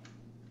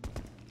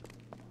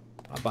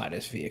 I'll buy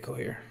this vehicle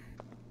here.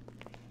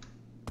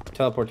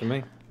 Teleport to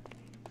me.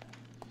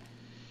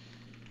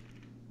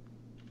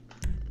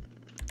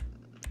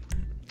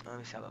 Let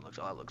me see how that looks.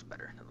 Oh, that looks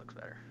better. That looks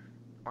better.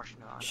 Martian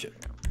God. Shit.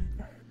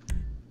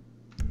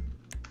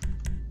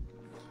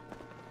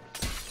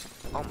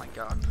 Oh my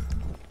god.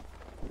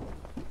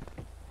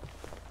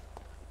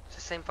 It's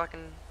the same fucking.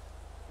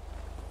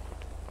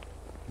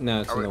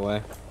 No, it's in the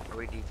way. Are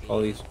we DP? All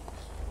these.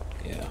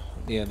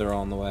 Yeah, they're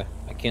all in the way.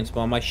 I can't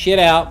spawn my shit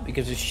out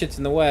because this shit's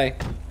in the way.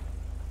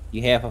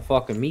 You have a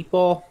fucking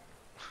meatball.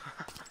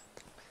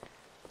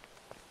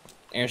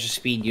 There's a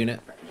speed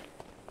unit.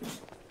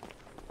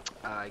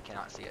 I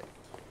cannot see it.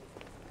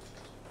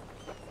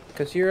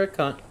 Because you're a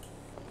cunt.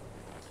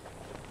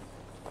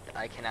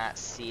 I cannot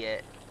see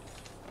it.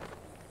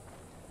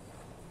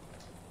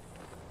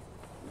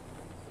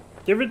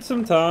 Give it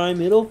some time.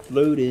 It'll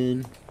float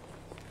in.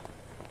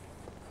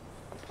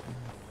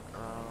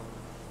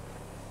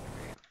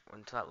 Okay,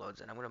 until that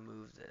loads in, I'm gonna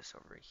move this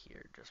over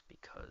here just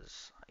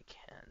because I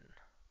can.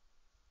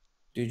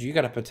 Dude, you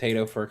got a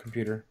potato for a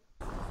computer.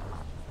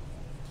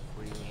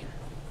 What do you mean?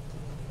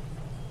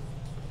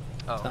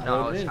 It's Oh not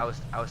no, loading in. I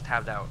was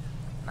tabbed out.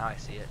 Now I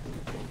see it.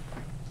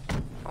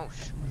 Oh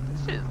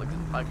this shit looks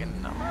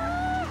fucking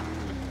nuts.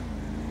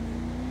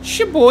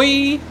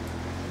 Shaboy!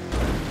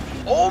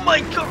 Oh my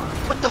god!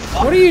 What the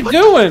fuck? What are you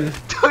doing?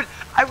 Dude,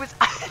 I was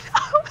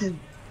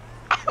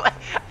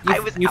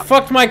You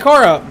fucked my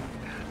car up.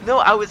 No,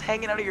 I was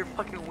hanging out of your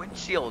fucking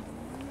windshield.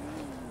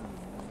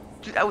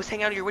 Dude, I was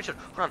hanging out of your windshield.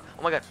 Hold on.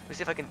 Oh my god. Let me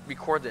see if I can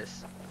record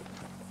this.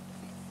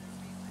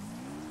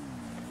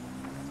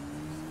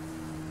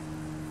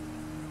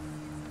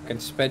 Fucking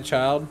sped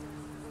child.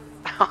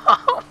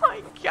 Oh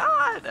my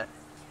god.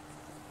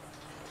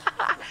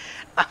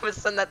 I'm gonna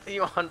send that to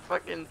you on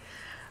fucking.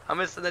 I'm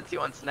gonna send that to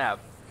you on Snap.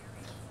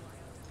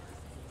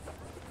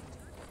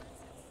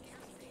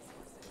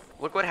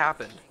 Look what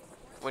happened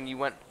when you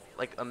went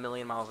like a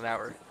million miles an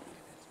hour.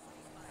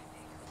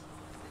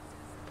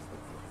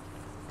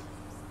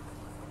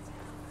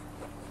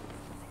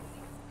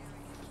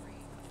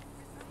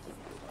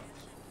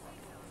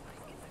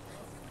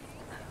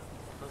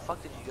 Where the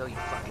fuck did you go, you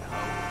fucking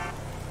hoe?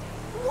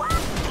 What?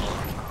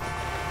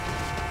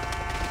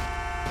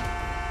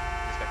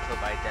 Just got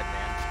killed by a dead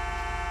man.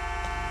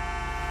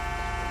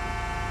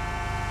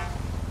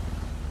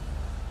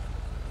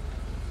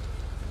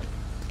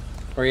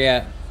 Where you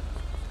at?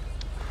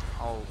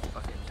 I'll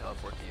fucking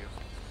teleport to you.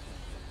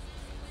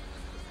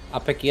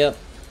 I'll pick you up.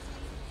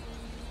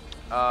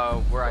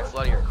 Where I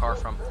flooded your car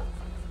from.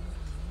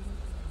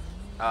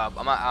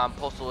 I'm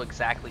postal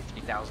exactly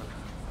 3,000.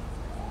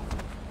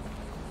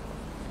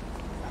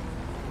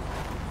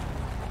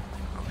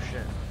 Oh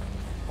shit.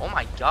 Oh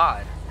my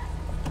god.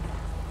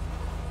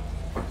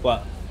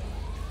 What?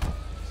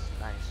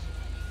 Nice.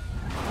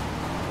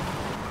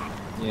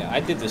 Yeah, I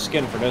did the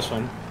skin for this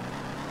one.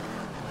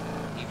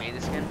 You made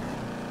the skin?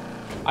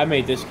 I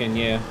made this skin,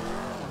 yeah.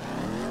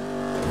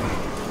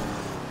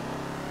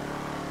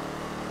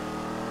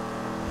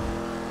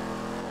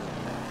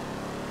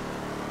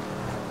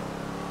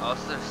 Oh,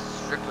 this is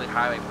strictly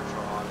highway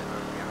patrol on it.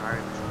 Yeah,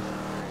 highway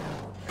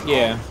patrol.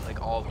 Yeah.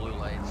 Like all blue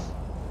lights.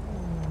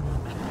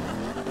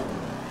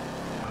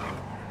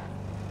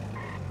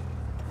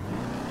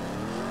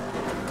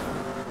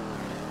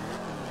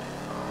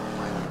 Oh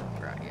my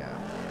god, yeah.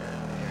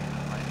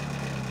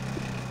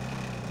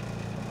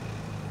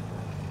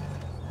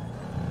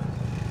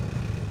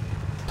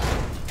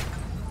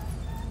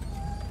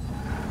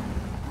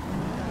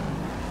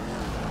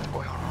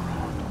 Wait, hold on.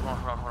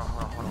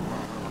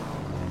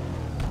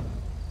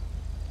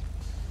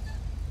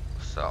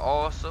 So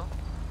also,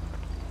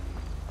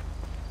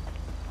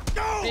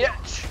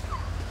 bitch.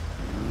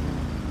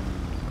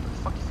 Where the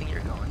fuck do you think you're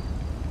going?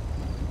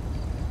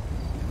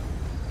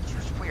 Did you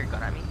just point your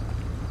gun at me?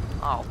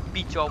 I'll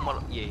beat your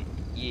mother. Yeah,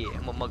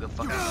 I'm a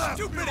motherfucker.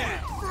 Stupid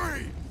ass!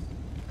 Free!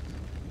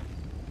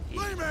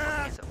 Yeah, Lame fucking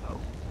ass! is a hoe.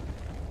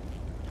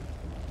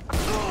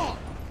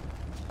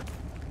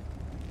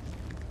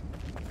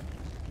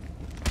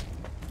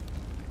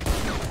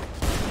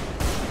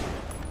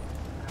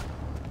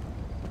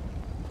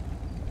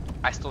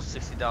 I stole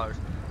 $60.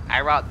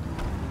 I route.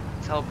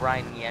 Tell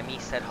Brian Yemi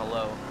said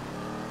hello.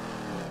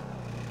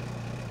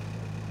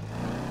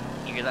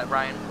 You hear that,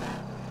 Brian?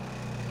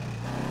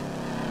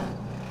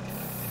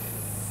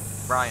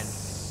 Brian.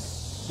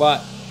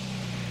 What?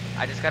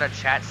 I just got a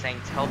chat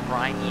saying tell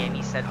Brian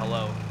Yemi said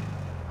hello.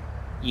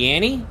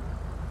 Yanny?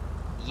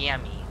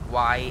 Yami.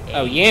 Y-A.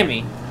 Oh,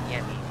 Yammy.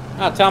 Yami.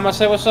 Oh, tell him I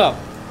said what's up.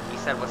 He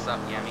said what's up,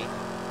 Yami.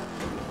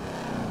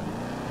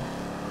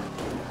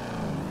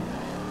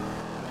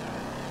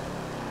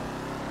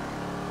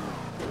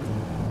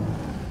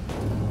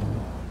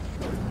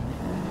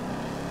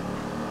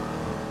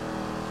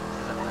 This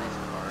is a nice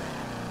car.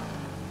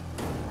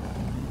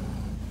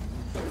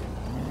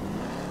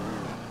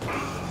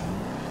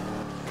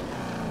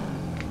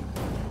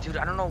 Dude,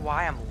 I don't know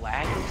why I'm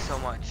lagging so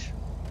much.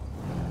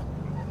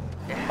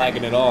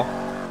 Lagging it all.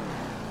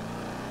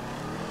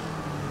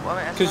 Well, I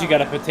mean, that's Because you not-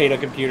 got a potato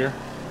computer.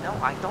 No,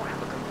 I don't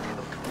have a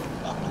potato computer.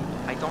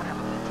 I don't have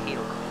a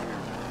potato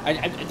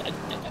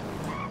computer.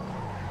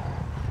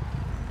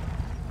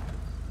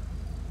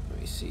 Let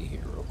me see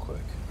here real quick.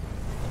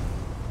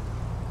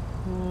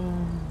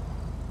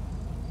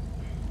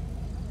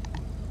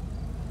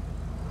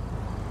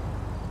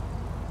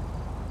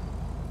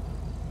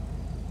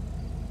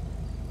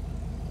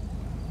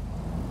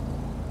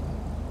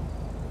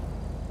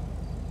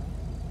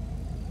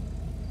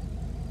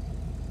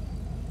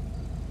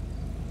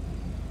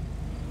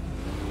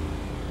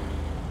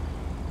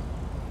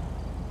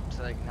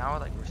 So like now,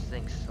 like we're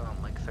seeing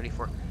some like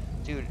 34.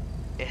 Dude,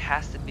 it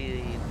has to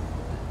be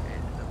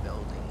the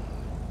building,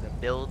 the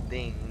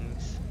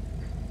buildings.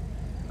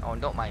 Oh,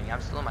 and don't mind me.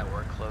 I'm still in my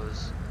work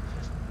clothes.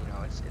 Just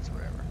it's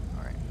whatever.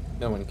 All right.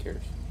 No one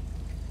cares.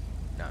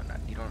 No,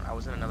 you don't. I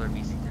was in another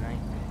VC tonight,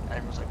 And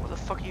everyone's like, what the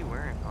fuck are you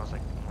wearing? I was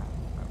like,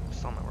 I'm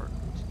still in my work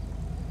clothes.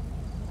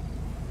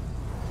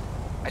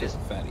 I just,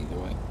 fat either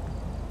way.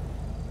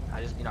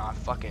 you know,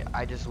 fuck it.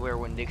 I just wear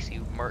Winn-Dixie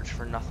merch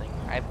for nothing.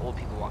 I have old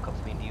people walk up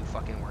to me, do you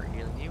fucking work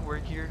here? Do you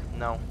work here?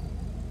 No.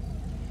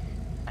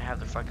 I have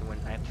the fucking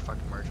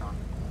merch on.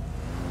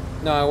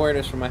 No, I wear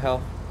this for my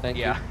health. Thank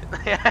Yeah. you.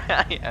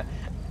 Yeah.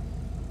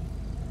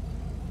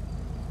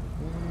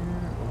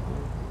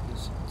 Where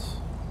is it?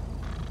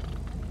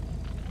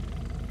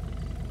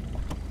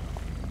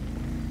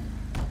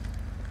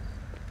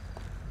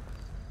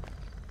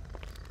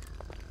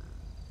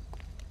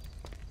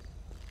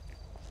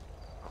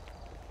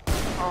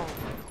 Oh.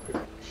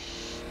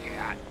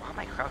 God, why am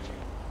I crouching?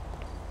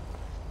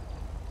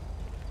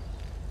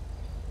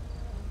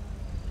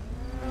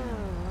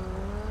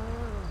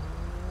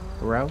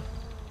 Row?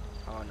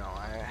 Oh no,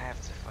 I have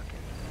to fucking.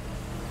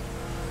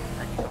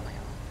 I need all my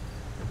ammo.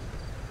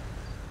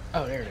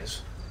 Oh, there it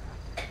is.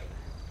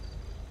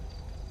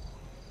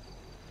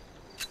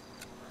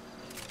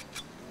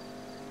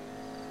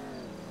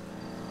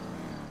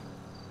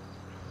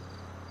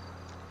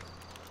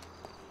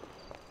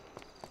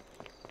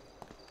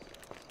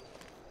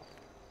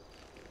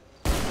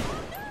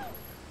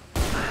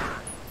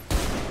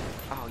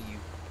 Oh, you.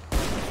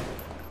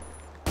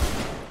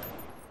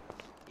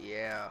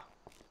 Yeah.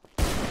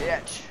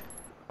 Bitch.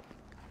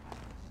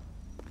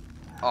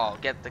 Oh,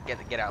 get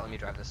out. Let me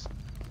drive this.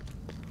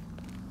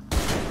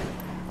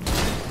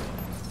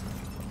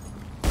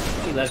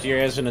 You left your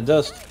ass in the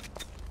dust.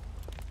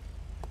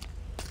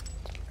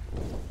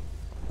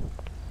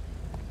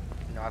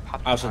 No, I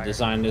popped. I also tire.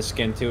 designed this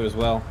skin too as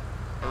well.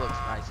 It looks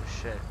nice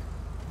as shit.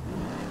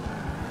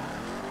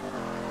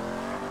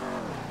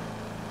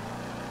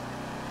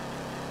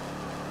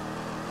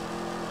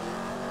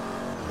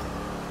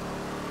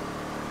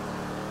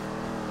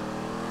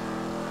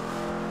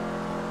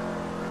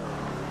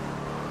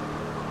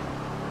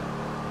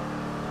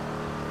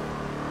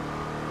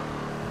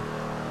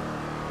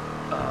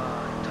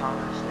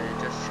 Thomas said,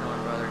 just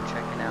chilling, brother,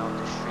 checking out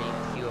the stream.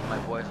 A few of my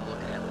boys are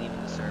looking at leaving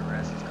the server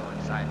as it's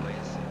going sideways.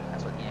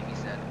 That's what Yami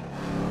said.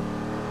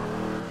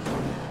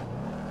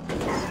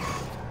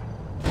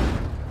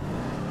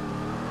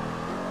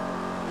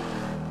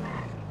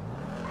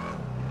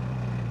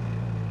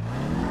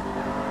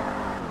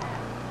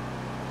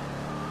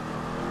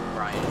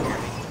 Brian, hear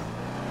me?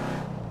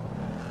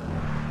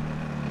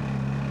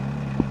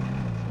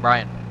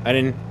 Brian. I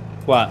didn't.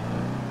 What?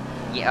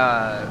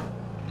 Yeah,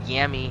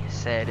 Yami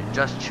said,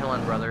 just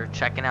chillin', brother,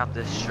 checking out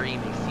this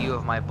stream. A few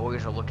of my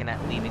boys are looking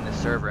at leaving the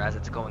server as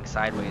it's going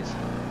sideways.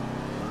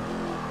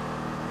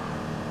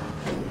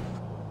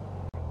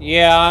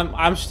 Yeah,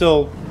 I'm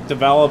still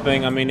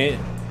developing. I mean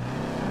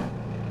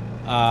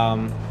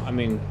I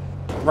mean,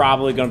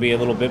 probably gonna be a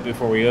little bit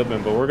before we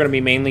open, but we're gonna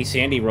be mainly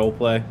Sandy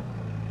roleplay.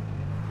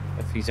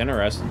 If he's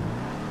interested.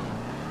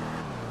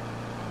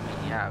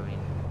 Yeah,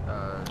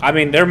 I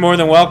mean, they're more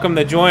than welcome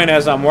to join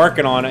as I'm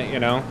working on it, you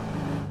know.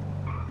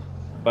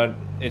 But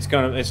it's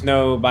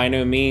by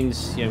no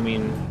means, I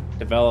mean,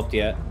 developed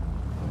yet.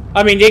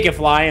 I mean, they can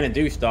fly in and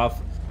do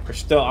stuff.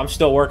 I'm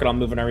still working on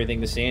moving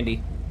everything to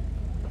Sandy.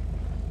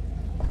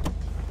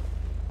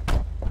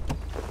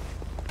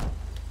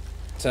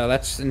 So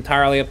that's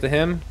entirely up to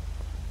him.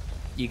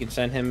 You can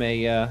send him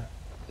a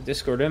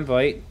Discord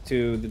invite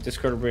to the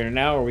Discord we're in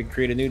now, or we can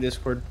create a new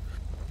Discord.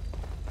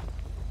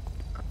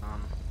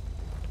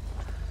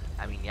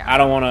 I mean, yeah. I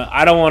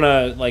don't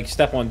wanna like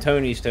step on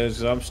Tony's toes,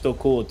 'cause I'm still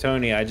cool with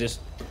Tony. I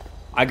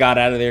got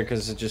out of there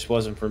because it just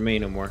wasn't for me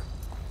no more.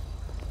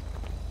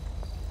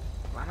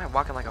 Why am I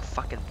walking like a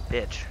fucking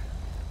bitch?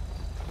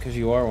 Because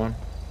you are one.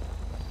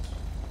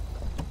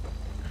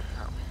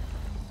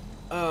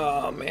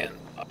 Oh. Oh man.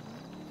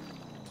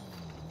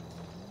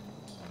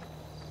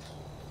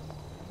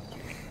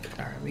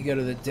 Alright, let me go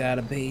to the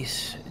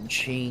database and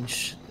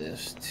change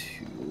this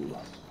to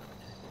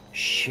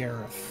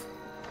Sheriff.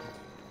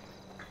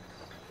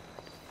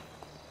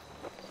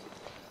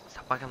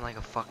 Stop walking like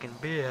a fucking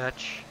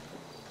bitch.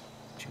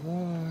 You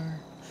are.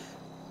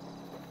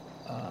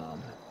 Oh,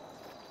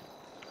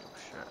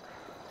 shit.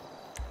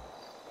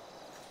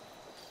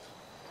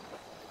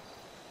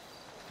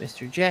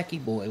 Mr. Jackie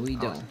Boy, we Oh,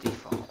 don't. it's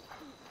default.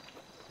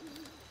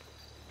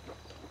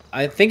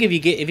 I think if you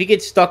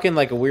get stuck in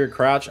like a weird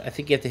crouch, I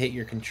think you have to hit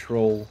your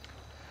control.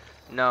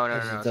 No,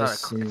 As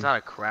it's not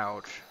a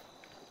crouch.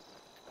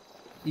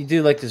 You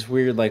do like this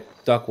weird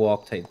like duck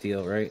walk type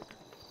deal, right?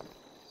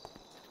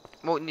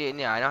 Well,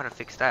 yeah, I know how to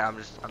fix that.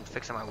 I'm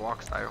fixing my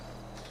walk style.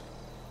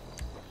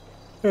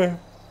 Yeah.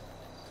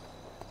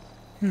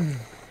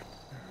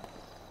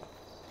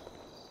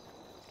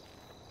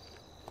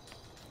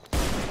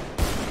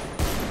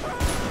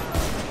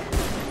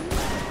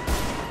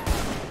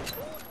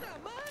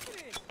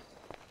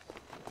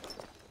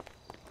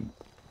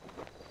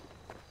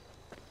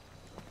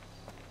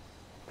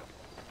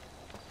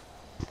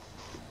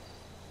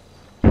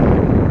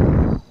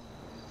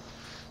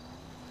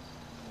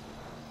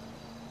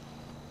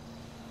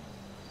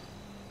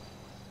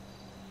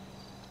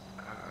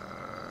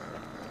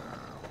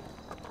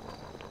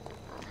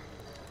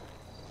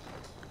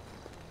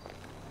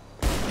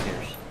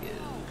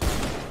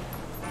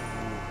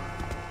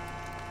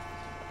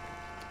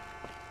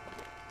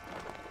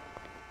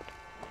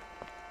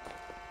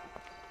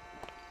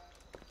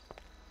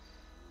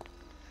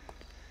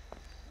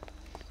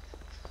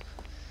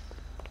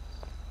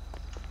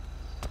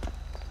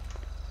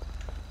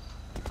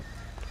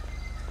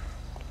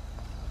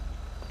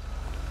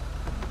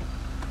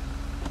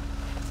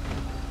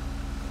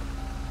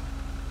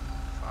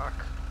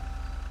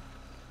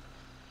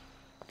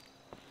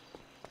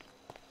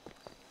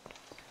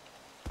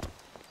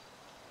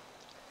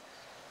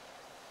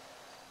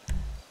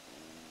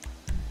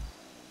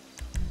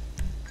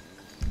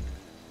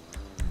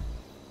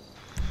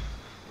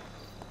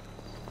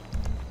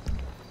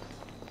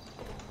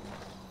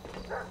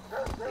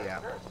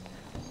 Yeah.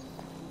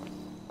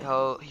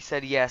 Oh, he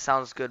said, yeah,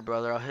 sounds good,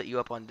 brother. I'll hit you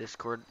up on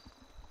Discord.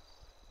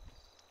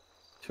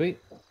 Sweet.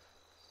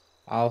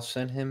 I'll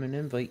send him an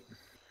invite.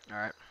 All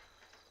right.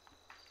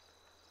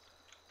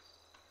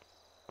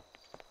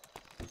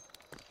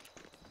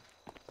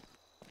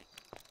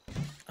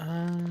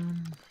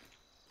 Um,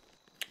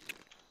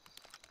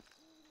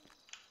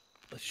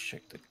 let's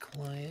check the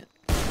client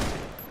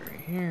right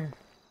here.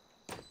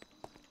 Nope,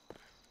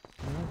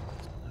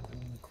 it's not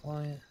going to the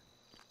client.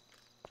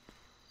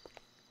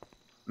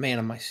 Man,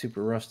 am I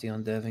super rusty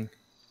on deving.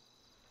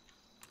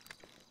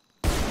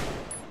 It's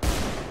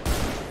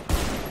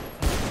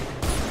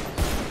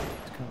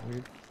kind of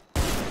weird.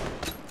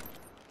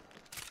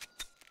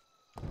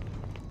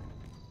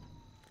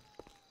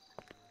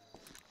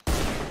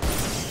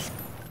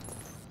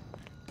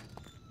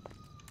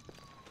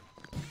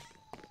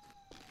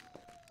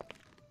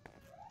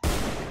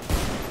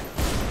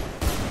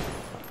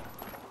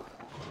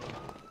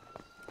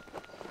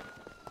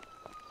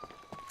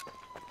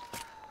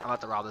 I'm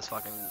about to rob this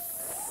fucking. We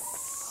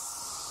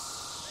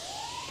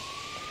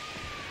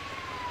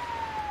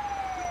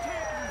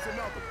can't use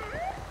another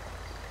one.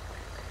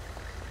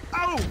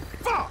 Oh,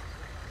 fuck!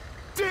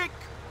 Dick!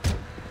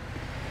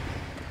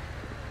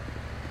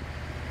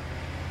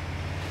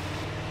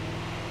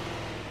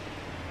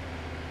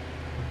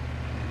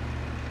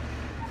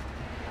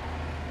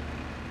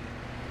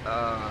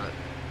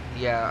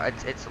 Yeah,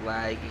 it's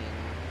lagging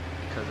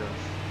because of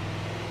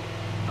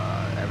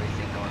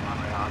everything going on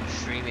right now. I'm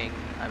streaming.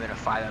 I'm in a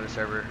fivem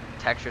server.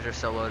 Textures are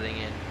still loading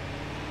in.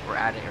 We're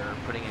adding or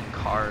putting in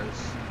cars,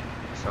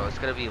 so it's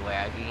gonna be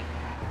laggy.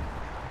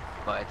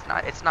 But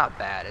it's not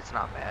bad. It's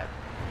not bad.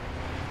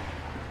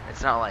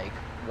 It's not like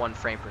 1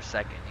 frame per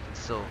second. You can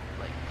still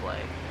like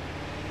play.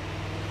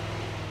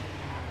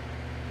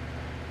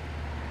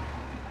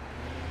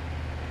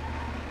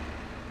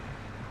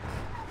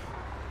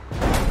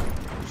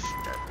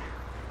 Shit.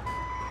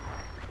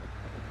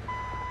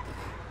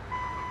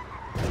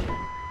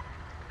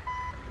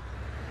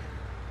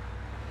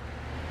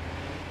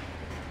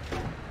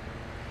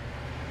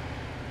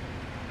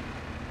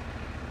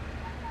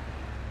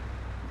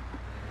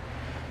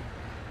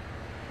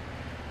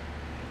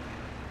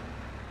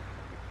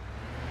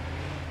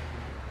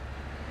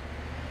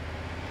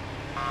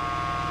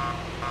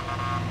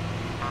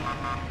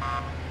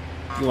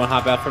 You want to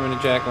hop out for a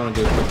minute, Jack? I want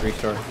to do a quick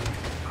restart.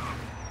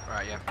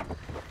 Alright, yeah.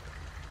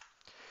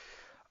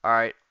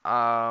 Alright,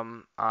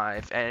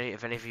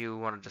 if any of you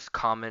want to just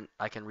comment,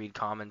 I can read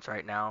comments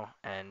right now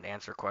and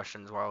answer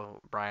questions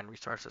while Brian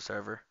restarts the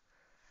server.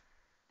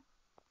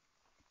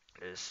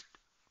 Just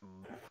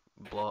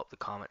blow up the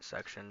comment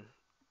section,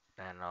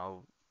 and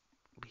I'll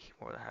be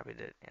more than happy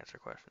to answer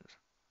questions.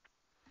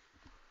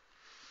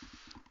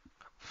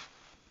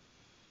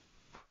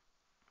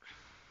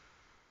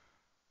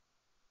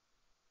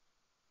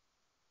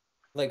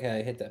 I like how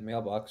you hit that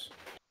mailbox.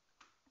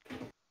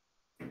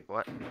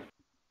 What?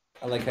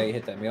 I like how you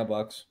hit that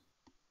mailbox.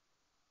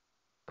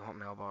 What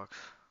mailbox?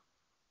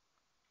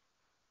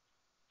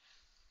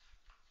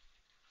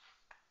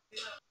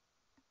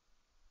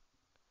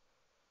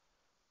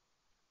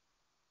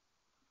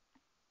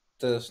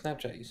 The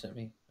Snapchat you sent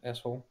me,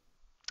 asshole.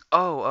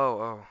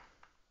 Oh.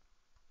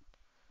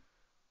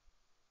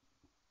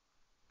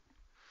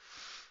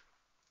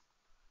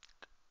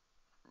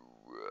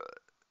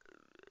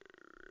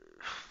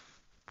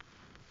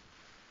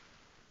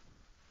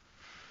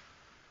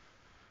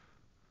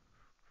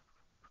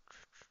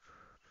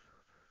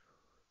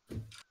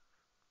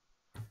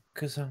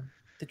 Cause I'm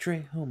the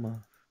Dre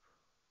Homo.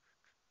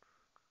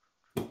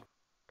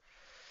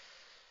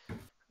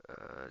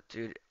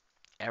 Dude,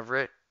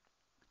 Everett,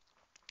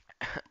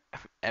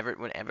 Everett,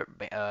 when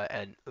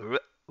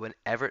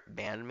Everett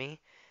banned me,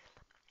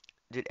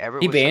 dude,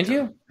 Everett He was banned such a,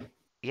 you?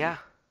 yeah,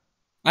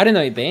 I didn't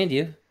know he banned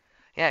you.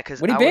 yeah, cause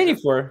What did I he ban was you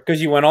a, for?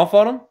 Because you went off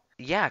on him?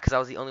 yeah, cause I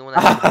was the only one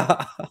that had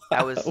the,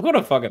 I was, What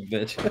a fucking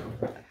bitch.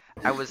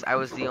 I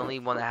was the only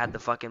one that had the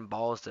fucking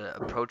balls to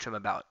approach him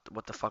about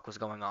what the fuck was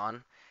going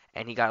on,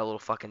 and he got a little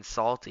fucking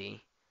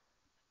salty,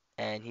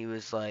 and he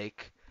was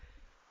like,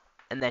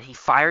 and then he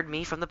fired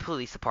me from the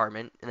police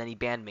department, and then he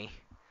banned me.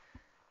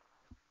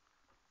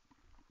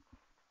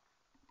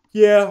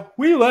 Yeah,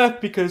 we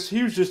left because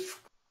he was just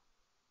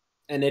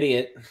an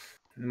idiot,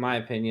 in my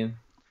opinion.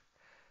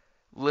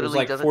 It was Literally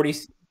like doesn't, 40.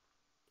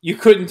 You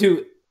couldn't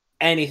do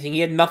anything. He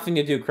had nothing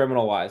to do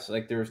criminal wise.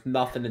 Like, there was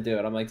nothing to do.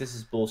 And I'm like, this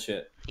is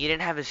bullshit. he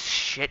didn't have his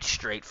shit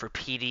straight for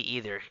PD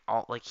either.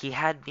 All, like he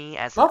had me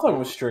as an Nothing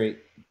was O, straight.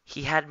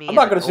 he had I'm me as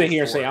not an going to O sit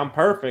here and say 04. I'm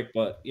perfect,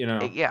 but, you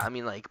know. Yeah, I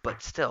mean, like,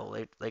 but still,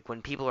 like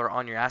when people are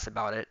on your ass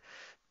about it,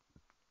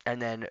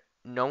 and then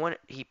no one,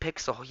 he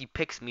picks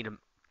me to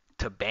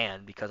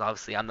ban because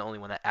obviously I'm the only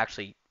one that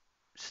actually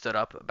stood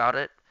up about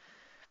it.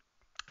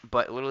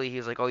 But literally, he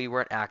was like, "Oh, you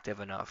weren't active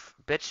enough,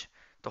 bitch.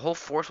 The whole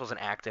force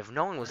wasn't active.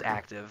 No one was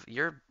active.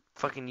 You're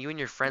fucking you and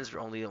your friends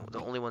were only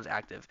the only ones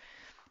active."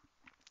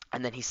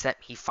 And then he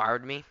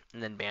fired me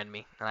and then banned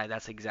me. And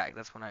that's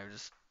when I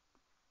just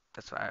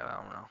that's why I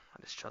don't know.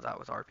 I just chilled out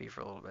with RP for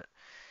a little bit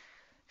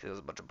because it was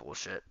a bunch of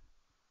bullshit.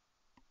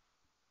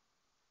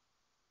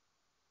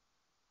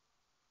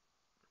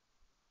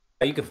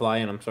 You can fly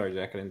in. I'm sorry,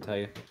 Jack. I didn't tell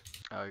you.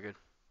 Oh, good.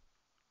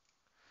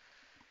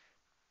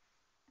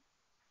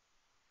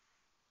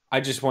 I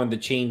just wanted to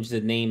change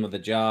the name of the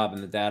job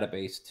in the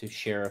database to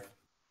sheriff.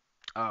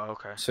 Oh,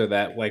 okay. So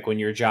that, like, when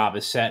your job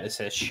is set, it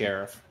says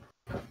sheriff.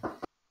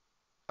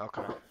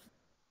 Okay.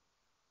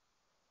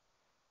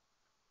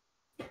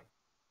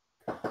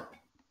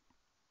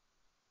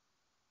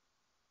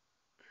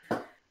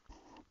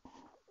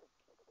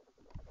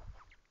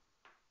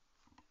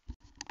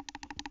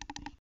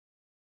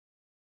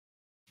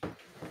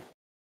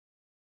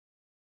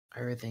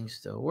 Everything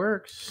still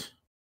works.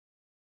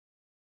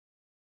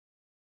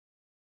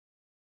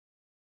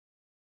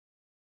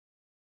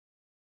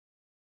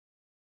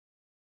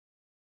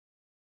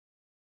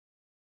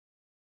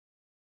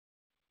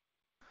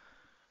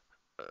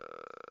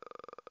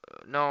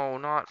 No,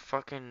 not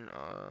fucking.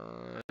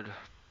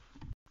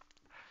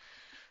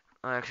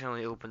 I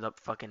accidentally opened up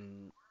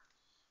fucking.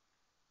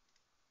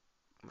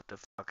 What the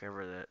fuck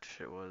ever that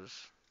shit was.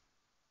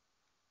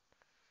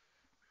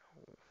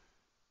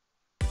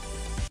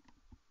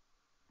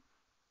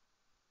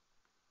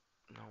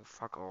 No,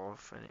 fuck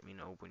off. I didn't mean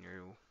to open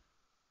you.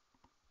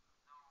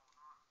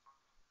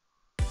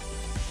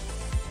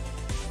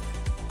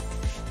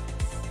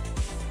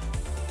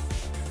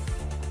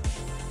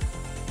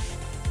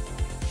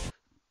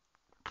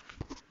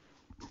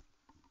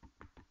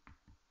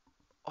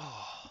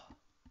 Oh.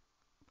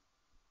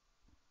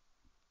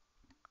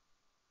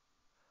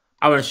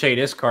 I want to show you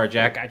this car,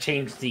 Jack. I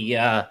changed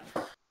the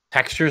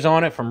textures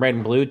on it from red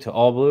and blue to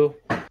all blue.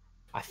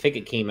 I think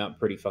it came out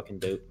pretty fucking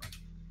dope.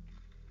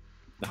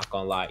 Not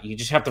gonna lie. You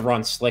just have to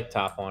run slick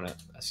top on it.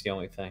 That's the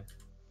only thing.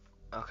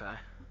 Okay.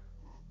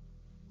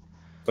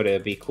 But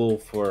it'd be cool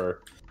for,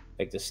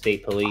 like, the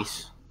state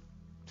police.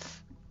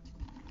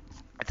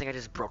 I think I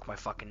just broke my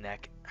fucking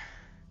neck.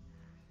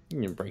 You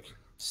can break.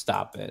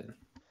 Stop it.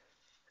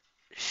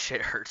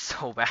 Shit hurts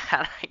so bad.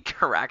 I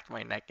cracked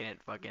my neck and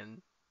it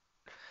fucking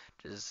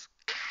just.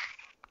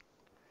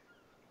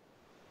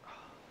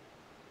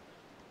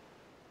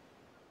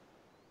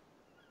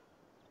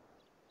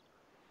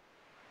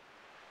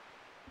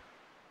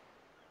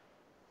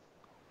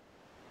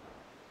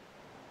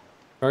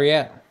 Where you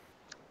at?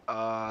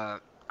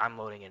 I'm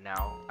loading it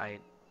now.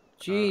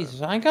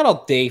 Jeez, I ain't got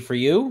all day for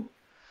you.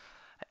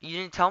 You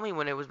didn't tell me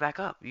when it was back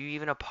up. You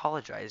even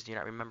apologized. Do you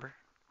not remember?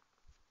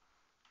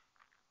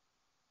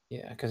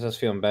 Yeah, because I was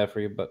feeling bad for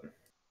you, but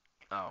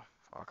Oh,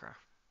 okay.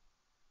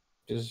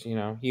 just, you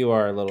know, you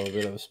are a little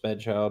bit of a sped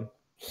child.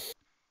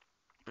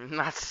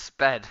 Not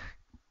sped.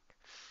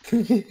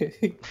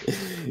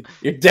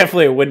 You're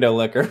definitely a window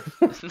licker.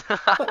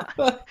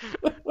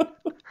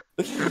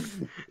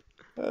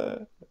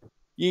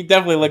 You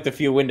definitely licked a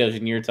few windows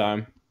in your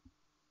time.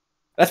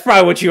 That's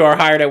probably what you are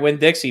hired at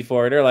Winn-Dixie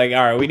for. They're like,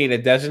 all right, we need a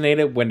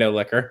designated window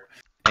licker,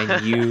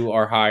 and you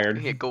are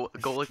hired. Yeah, go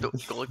lick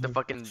the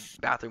fucking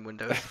bathroom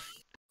windows.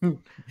 Go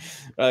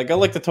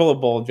lick the toilet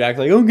bowl. Jack's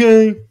like,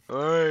 okay.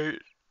 Alright.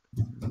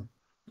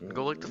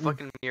 Go lick the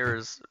fucking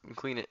mirrors and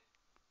clean it.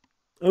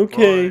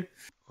 Okay.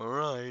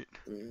 Alright.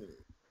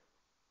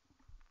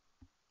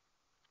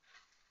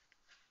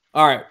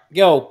 All right,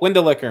 yo,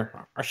 window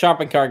licker. Our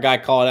shopping cart guy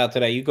called out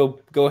today. You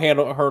go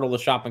hurdle the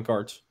shopping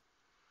carts.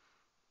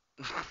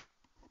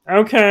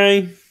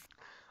 Okay.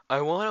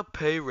 I want a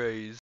pay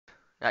raise.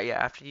 Yeah,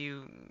 after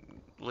you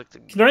lick the.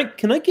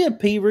 Can I get a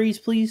pay raise,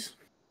 please?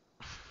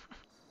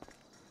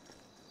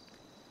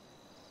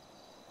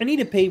 I need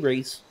a pay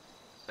raise.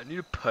 I need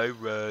a pay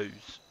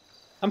raise.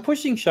 I'm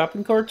pushing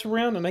shopping carts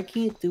around and I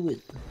can't do it.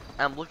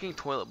 I'm looking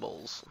toilet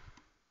bowls.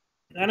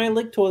 And I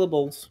like toilet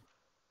bowls.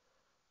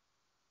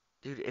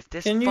 Dude, if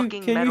this Can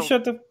fucking metal. you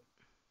shut the?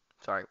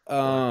 Sorry.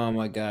 Oh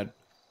my god.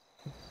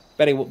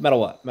 Betty, metal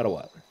what? Metal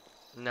what?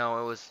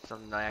 No, it was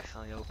something I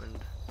accidentally opened.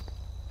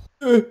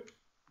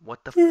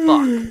 What the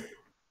fuck?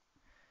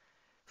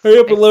 Hurry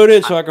up and load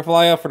it so I can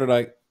fly out for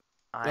tonight.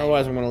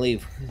 Otherwise, I'm gonna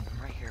leave.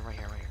 Right here.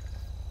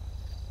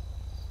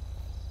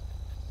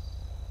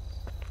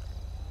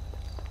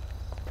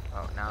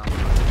 Oh, now.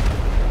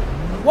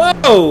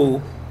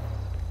 Whoa!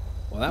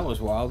 Well, that was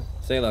wild.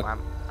 Say look.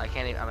 I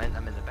can't even.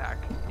 I'm in the back.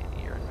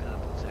 You're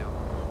invisible too.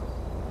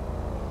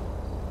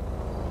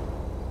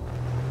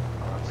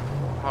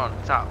 Hold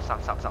on. Stop.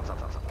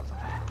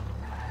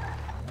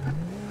 Let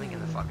me get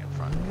in the fucking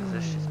front because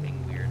this shit's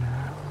being weird.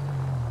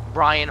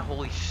 Brian,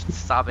 holy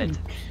stop it.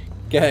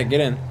 Go ahead,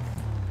 get in.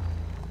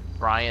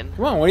 Brian.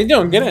 Come on, what are you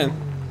doing? Get in.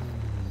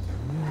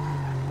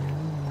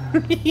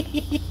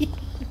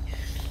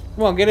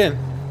 Come on, get in.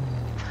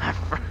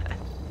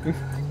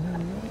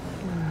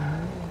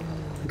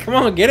 Come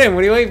on, get in.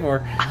 What are you waiting for?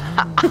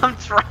 I'm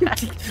trying.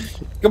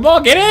 Come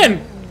on, get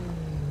in.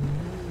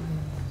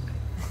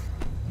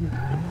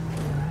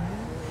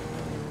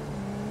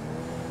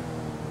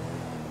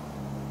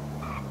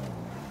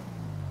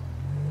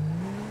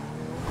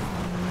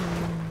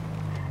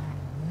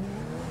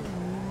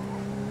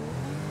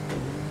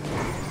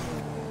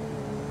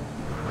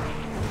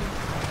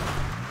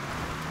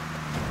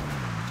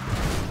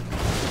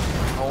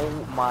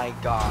 Oh my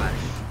gosh.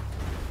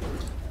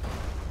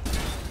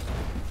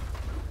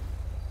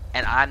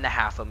 And I'm the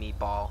half a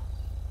meatball.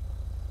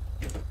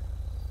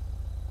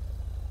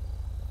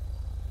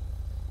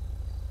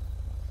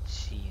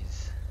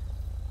 Jeez.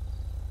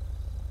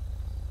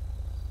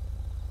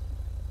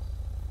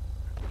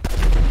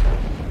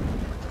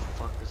 What the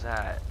fuck was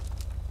that?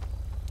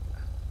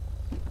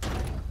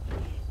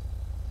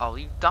 Oh,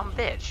 you dumb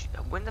bitch.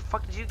 When the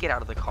fuck did you get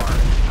out of the car?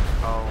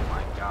 Oh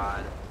my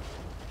god.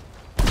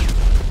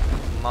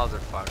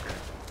 Motherfucker.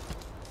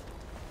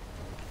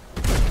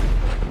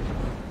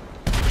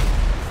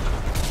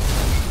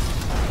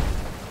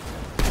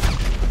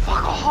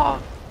 Fuck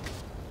off!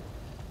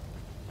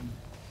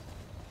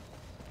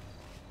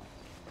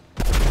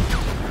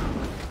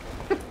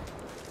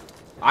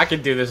 I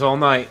could do this all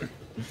night.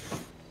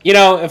 You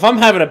know, if I'm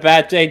having a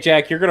bad day,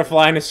 Jack, you're gonna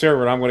fly in the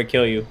server and I'm gonna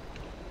kill you.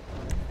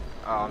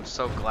 Oh, I'm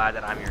so glad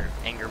that I'm your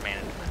anger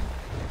management.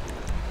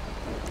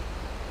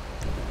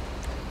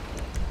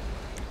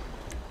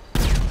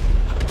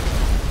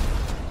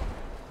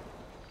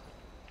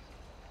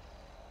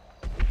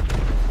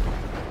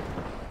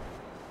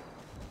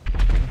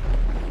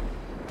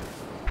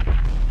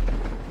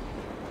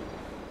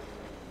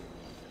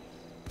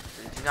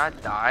 Did you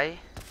not die?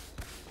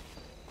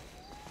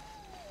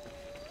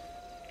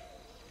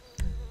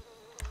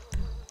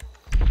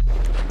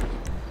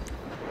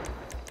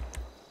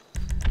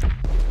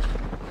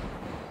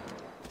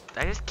 Did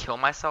I just kill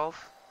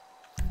myself?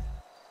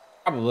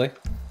 Probably.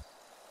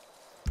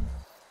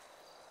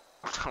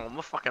 I'm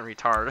a fucking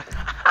retard.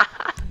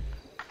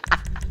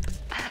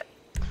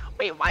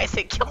 Wait, why is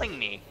it killing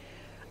me?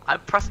 I'm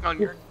pressing on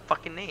your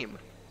fucking name.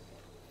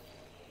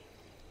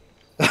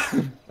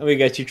 Let me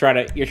guess, you're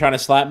trying to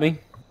slap me?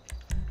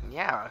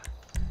 Yeah.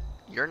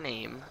 Your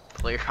name,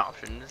 player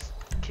options,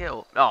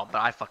 kill. Oh,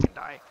 but I fucking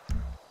die.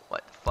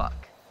 What the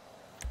fuck?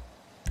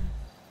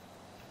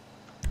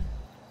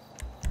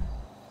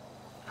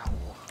 No.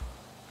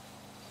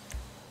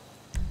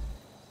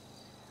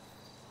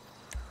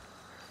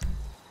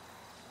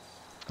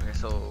 Okay,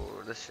 so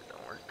this shit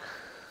don't work.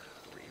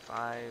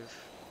 Revive.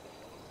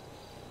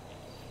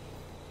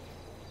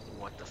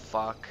 What the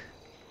fuck?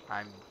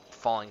 I'm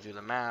falling through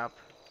the map.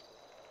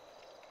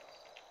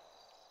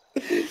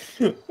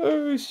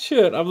 Oh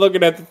shit! I'm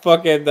looking at the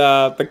fucking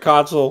the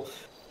console.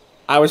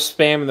 I was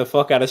spamming the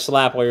fuck out of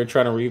slap while you're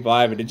trying to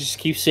revive it. It just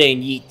keeps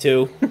saying yeet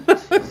too.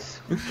 Jeez,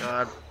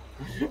 God.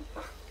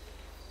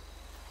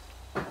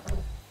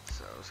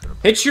 So I was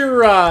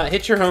gonna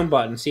hit your home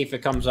button. See if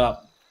it comes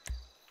up.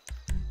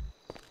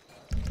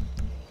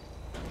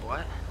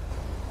 what?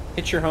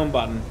 Hit your home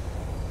button.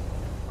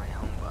 My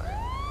home button.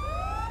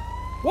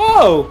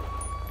 Whoa!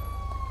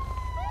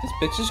 This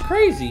bitch is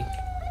crazy.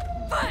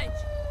 Fudge!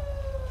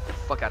 Get the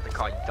fuck out the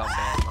car, you dumb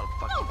man,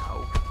 motherfucking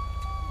hoe.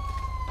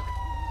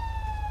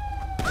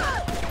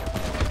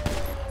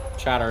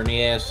 Shot her in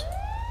the ass.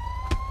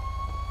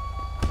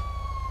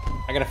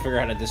 I gotta figure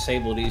out how to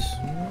disable these.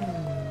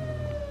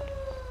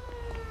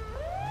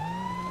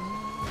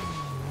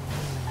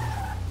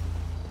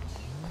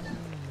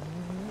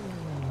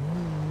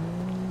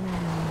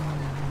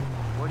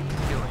 What are you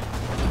doing?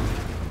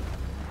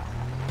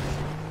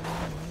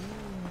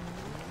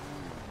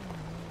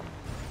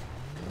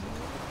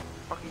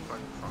 Fucking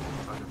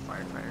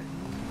firefighter.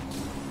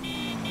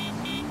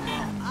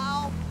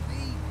 I'll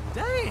be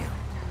damned!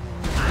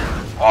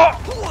 Oh!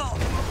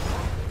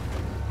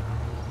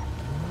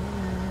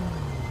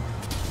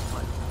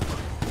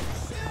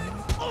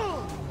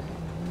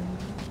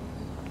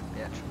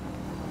 Bitch.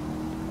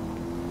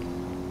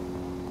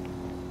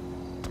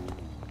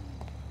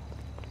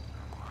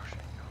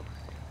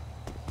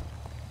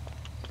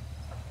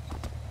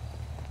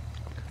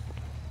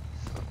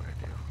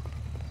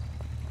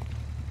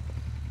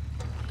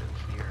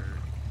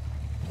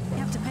 You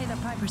have to pay the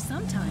piper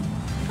sometime,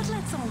 but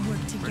let's all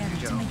work together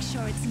you to go? make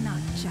sure it's not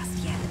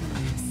just yet.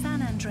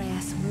 San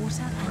Andreas,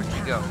 water and Where'd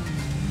you power. go?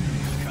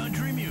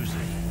 Country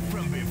music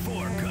from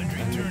before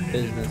country turned into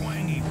Business.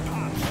 twangy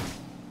pop.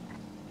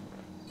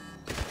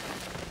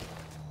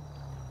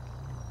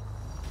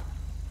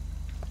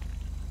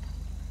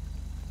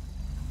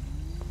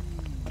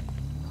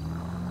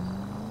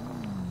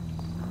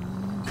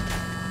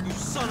 You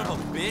son of a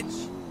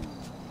bitch!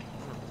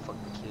 Fuck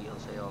the kill, you'll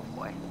say, oh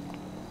boy.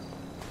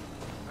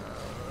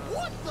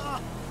 What the?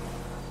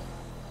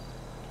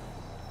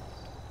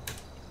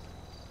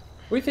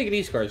 What do you think of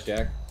these cars,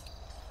 Jack?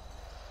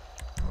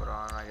 Hold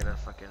on, I gotta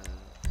fucking.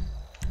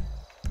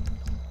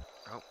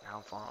 Oh, now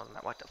I'm falling on the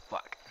map. What the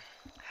fuck?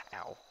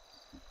 Ow.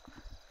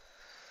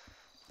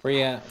 Where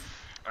you at?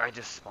 I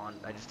just spawned.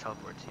 I just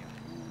teleported to you.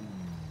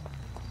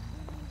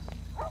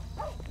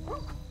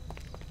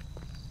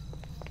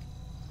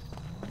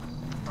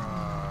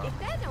 If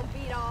that don't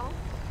beat all.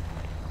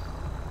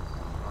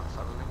 On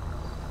suddenly.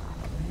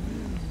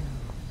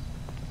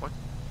 What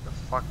the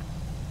fuck?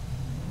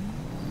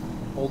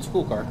 Old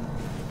school car.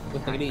 What do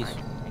you think of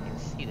these? I can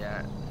see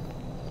that.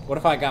 What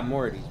if I got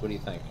more of these? What do you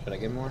think? Should I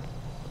get more?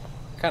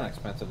 Kind of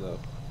expensive though.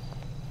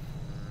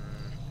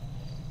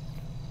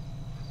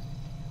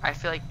 I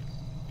feel like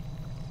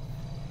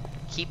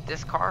keep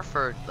this car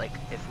for like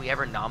if we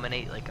ever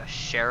nominate like a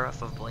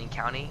sheriff of Blaine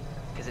County,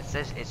 because it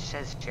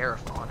says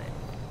sheriff on it.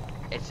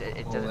 It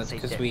Well, doesn't that's say.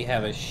 because we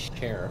have a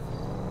sheriff.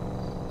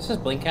 This is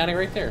Blaine County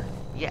right there.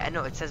 Yeah, I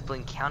know it says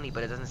Blaine County,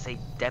 but it doesn't say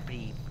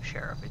deputy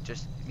sheriff. It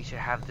just we should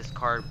have this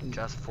card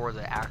just for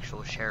the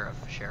actual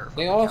sheriff of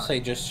They the all county. say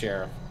just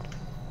sheriff.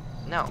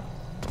 No,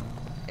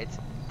 it's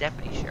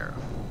deputy sheriff.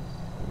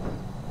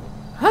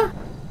 Huh?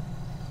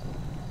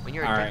 When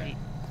you're a All deputy, right.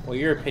 Well,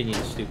 your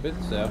opinion's stupid,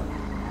 so.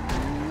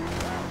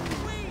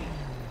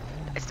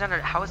 it's not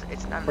a how is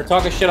it's not. We're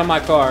talking shit on my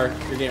car.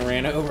 You're getting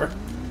ran over.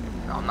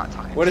 No, I'm not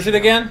talking. What is it shit.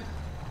 again?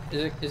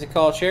 Is it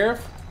called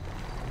sheriff?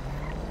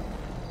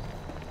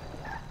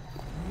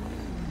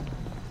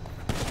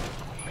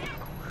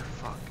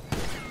 Fuck.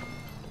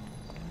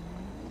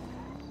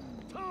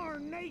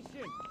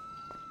 Tarnation!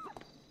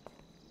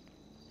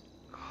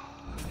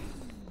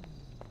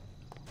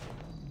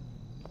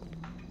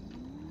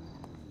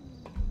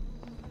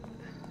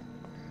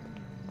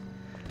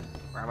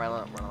 Why am I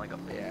running like a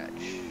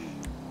bitch?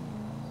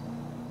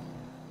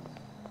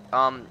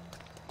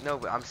 No,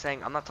 but I'm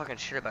saying I'm not talking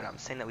shit about it. I'm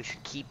saying that we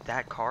should keep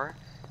that car,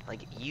 like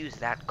use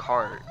that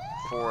car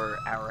for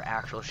our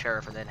actual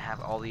sheriff, and then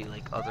have all the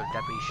like other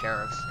deputy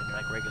sheriffs in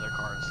like regular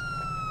cars.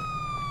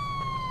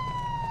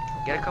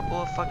 Get a couple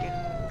of fucking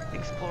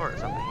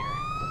explorers up in here.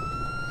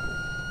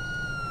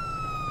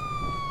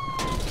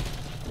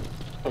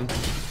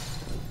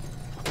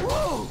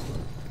 Whoa!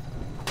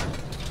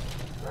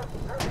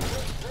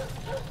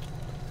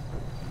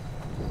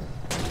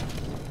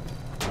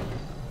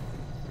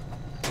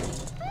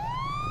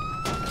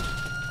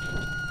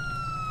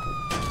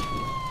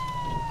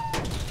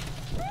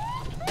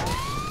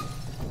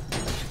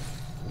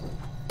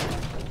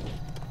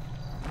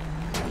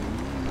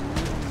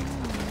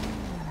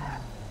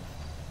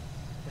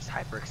 Just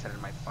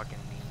hyperextended my fucking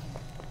knee.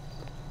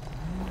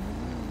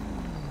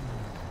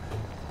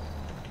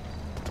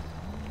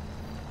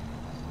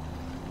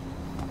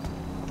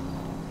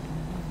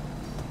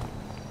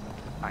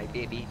 My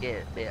baby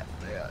did it.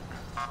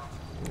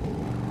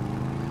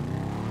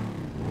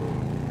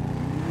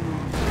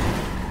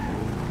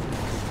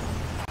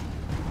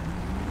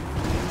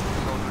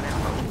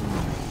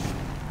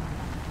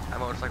 My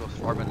motorcycle's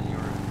farther than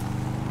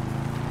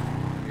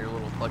your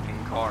little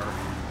fucking car.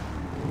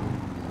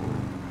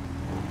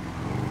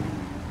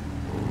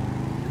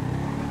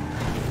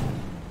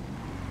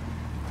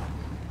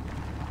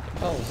 What the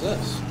hell is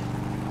this?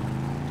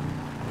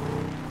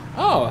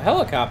 Oh, a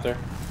helicopter.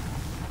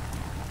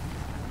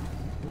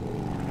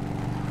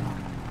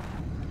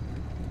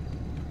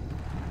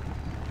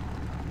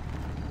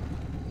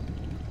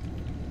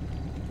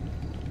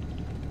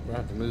 We'll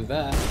have to move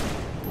that.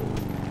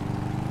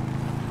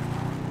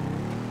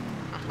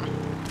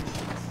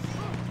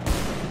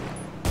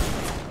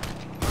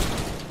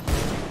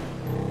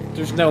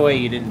 There's no way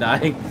you didn't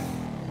die.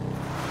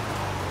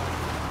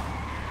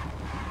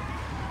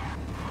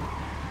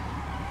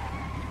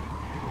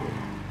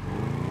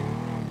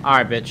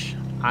 Alright, bitch.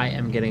 I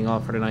am getting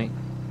off for tonight.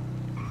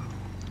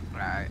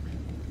 Alright.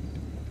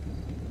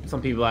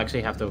 Some people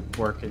actually have to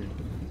work and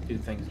do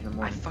things in the I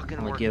morning. fucking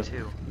Only work give-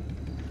 too.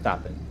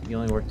 Stop it. You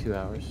only work 2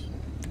 hours.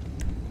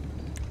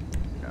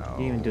 No. You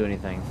didn't even do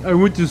anything. I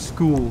went to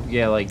school.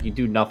 Yeah, like, you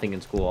do nothing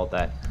in school all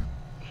day.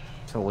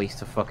 It's a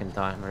waste of fucking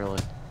time, really.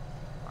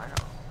 I know.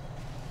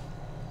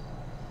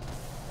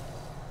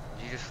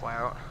 Did you just fly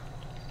out?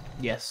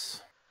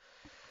 Yes.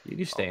 You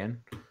can stay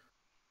in.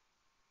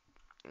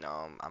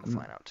 No, I'm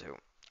flying out too.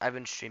 I've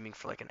been streaming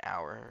for like an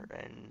hour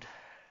and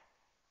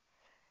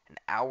an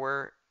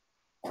hour.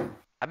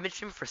 I've been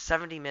streaming for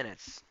 70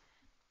 minutes.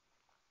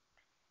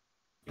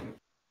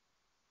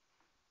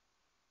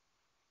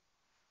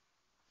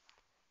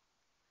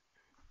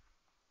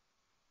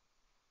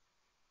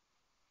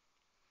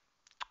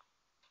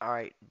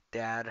 Alright,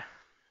 Dad.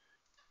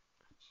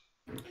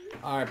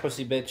 Alright,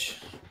 pussy bitch.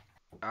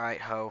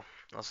 Alright, ho.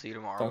 I'll see you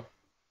tomorrow. Oh.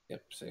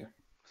 Yep, see ya.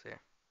 See ya.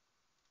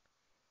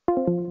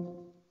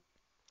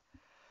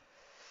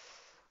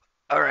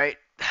 Alright.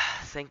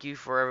 Thank you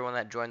for everyone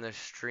that joined the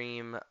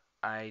stream.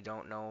 I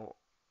don't know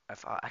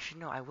if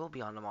actually no, I will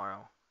be on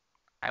tomorrow.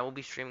 I will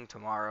be streaming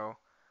tomorrow.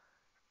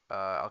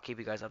 I'll keep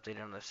you guys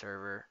updated on the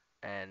server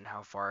and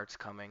how far it's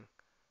coming.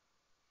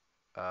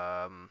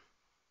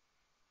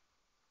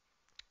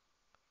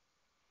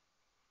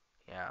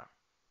 Yeah.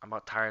 I'm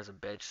about tired as a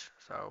bitch,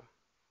 so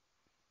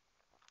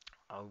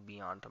I'll be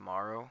on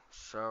tomorrow.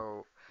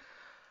 So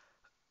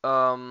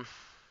I'm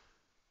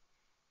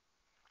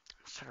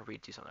just trying to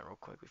read you something real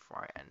quick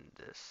before I end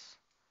this.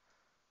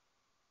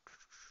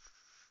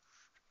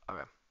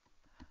 Okay.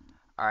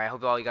 Alright, I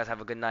hope all you guys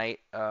have a good night.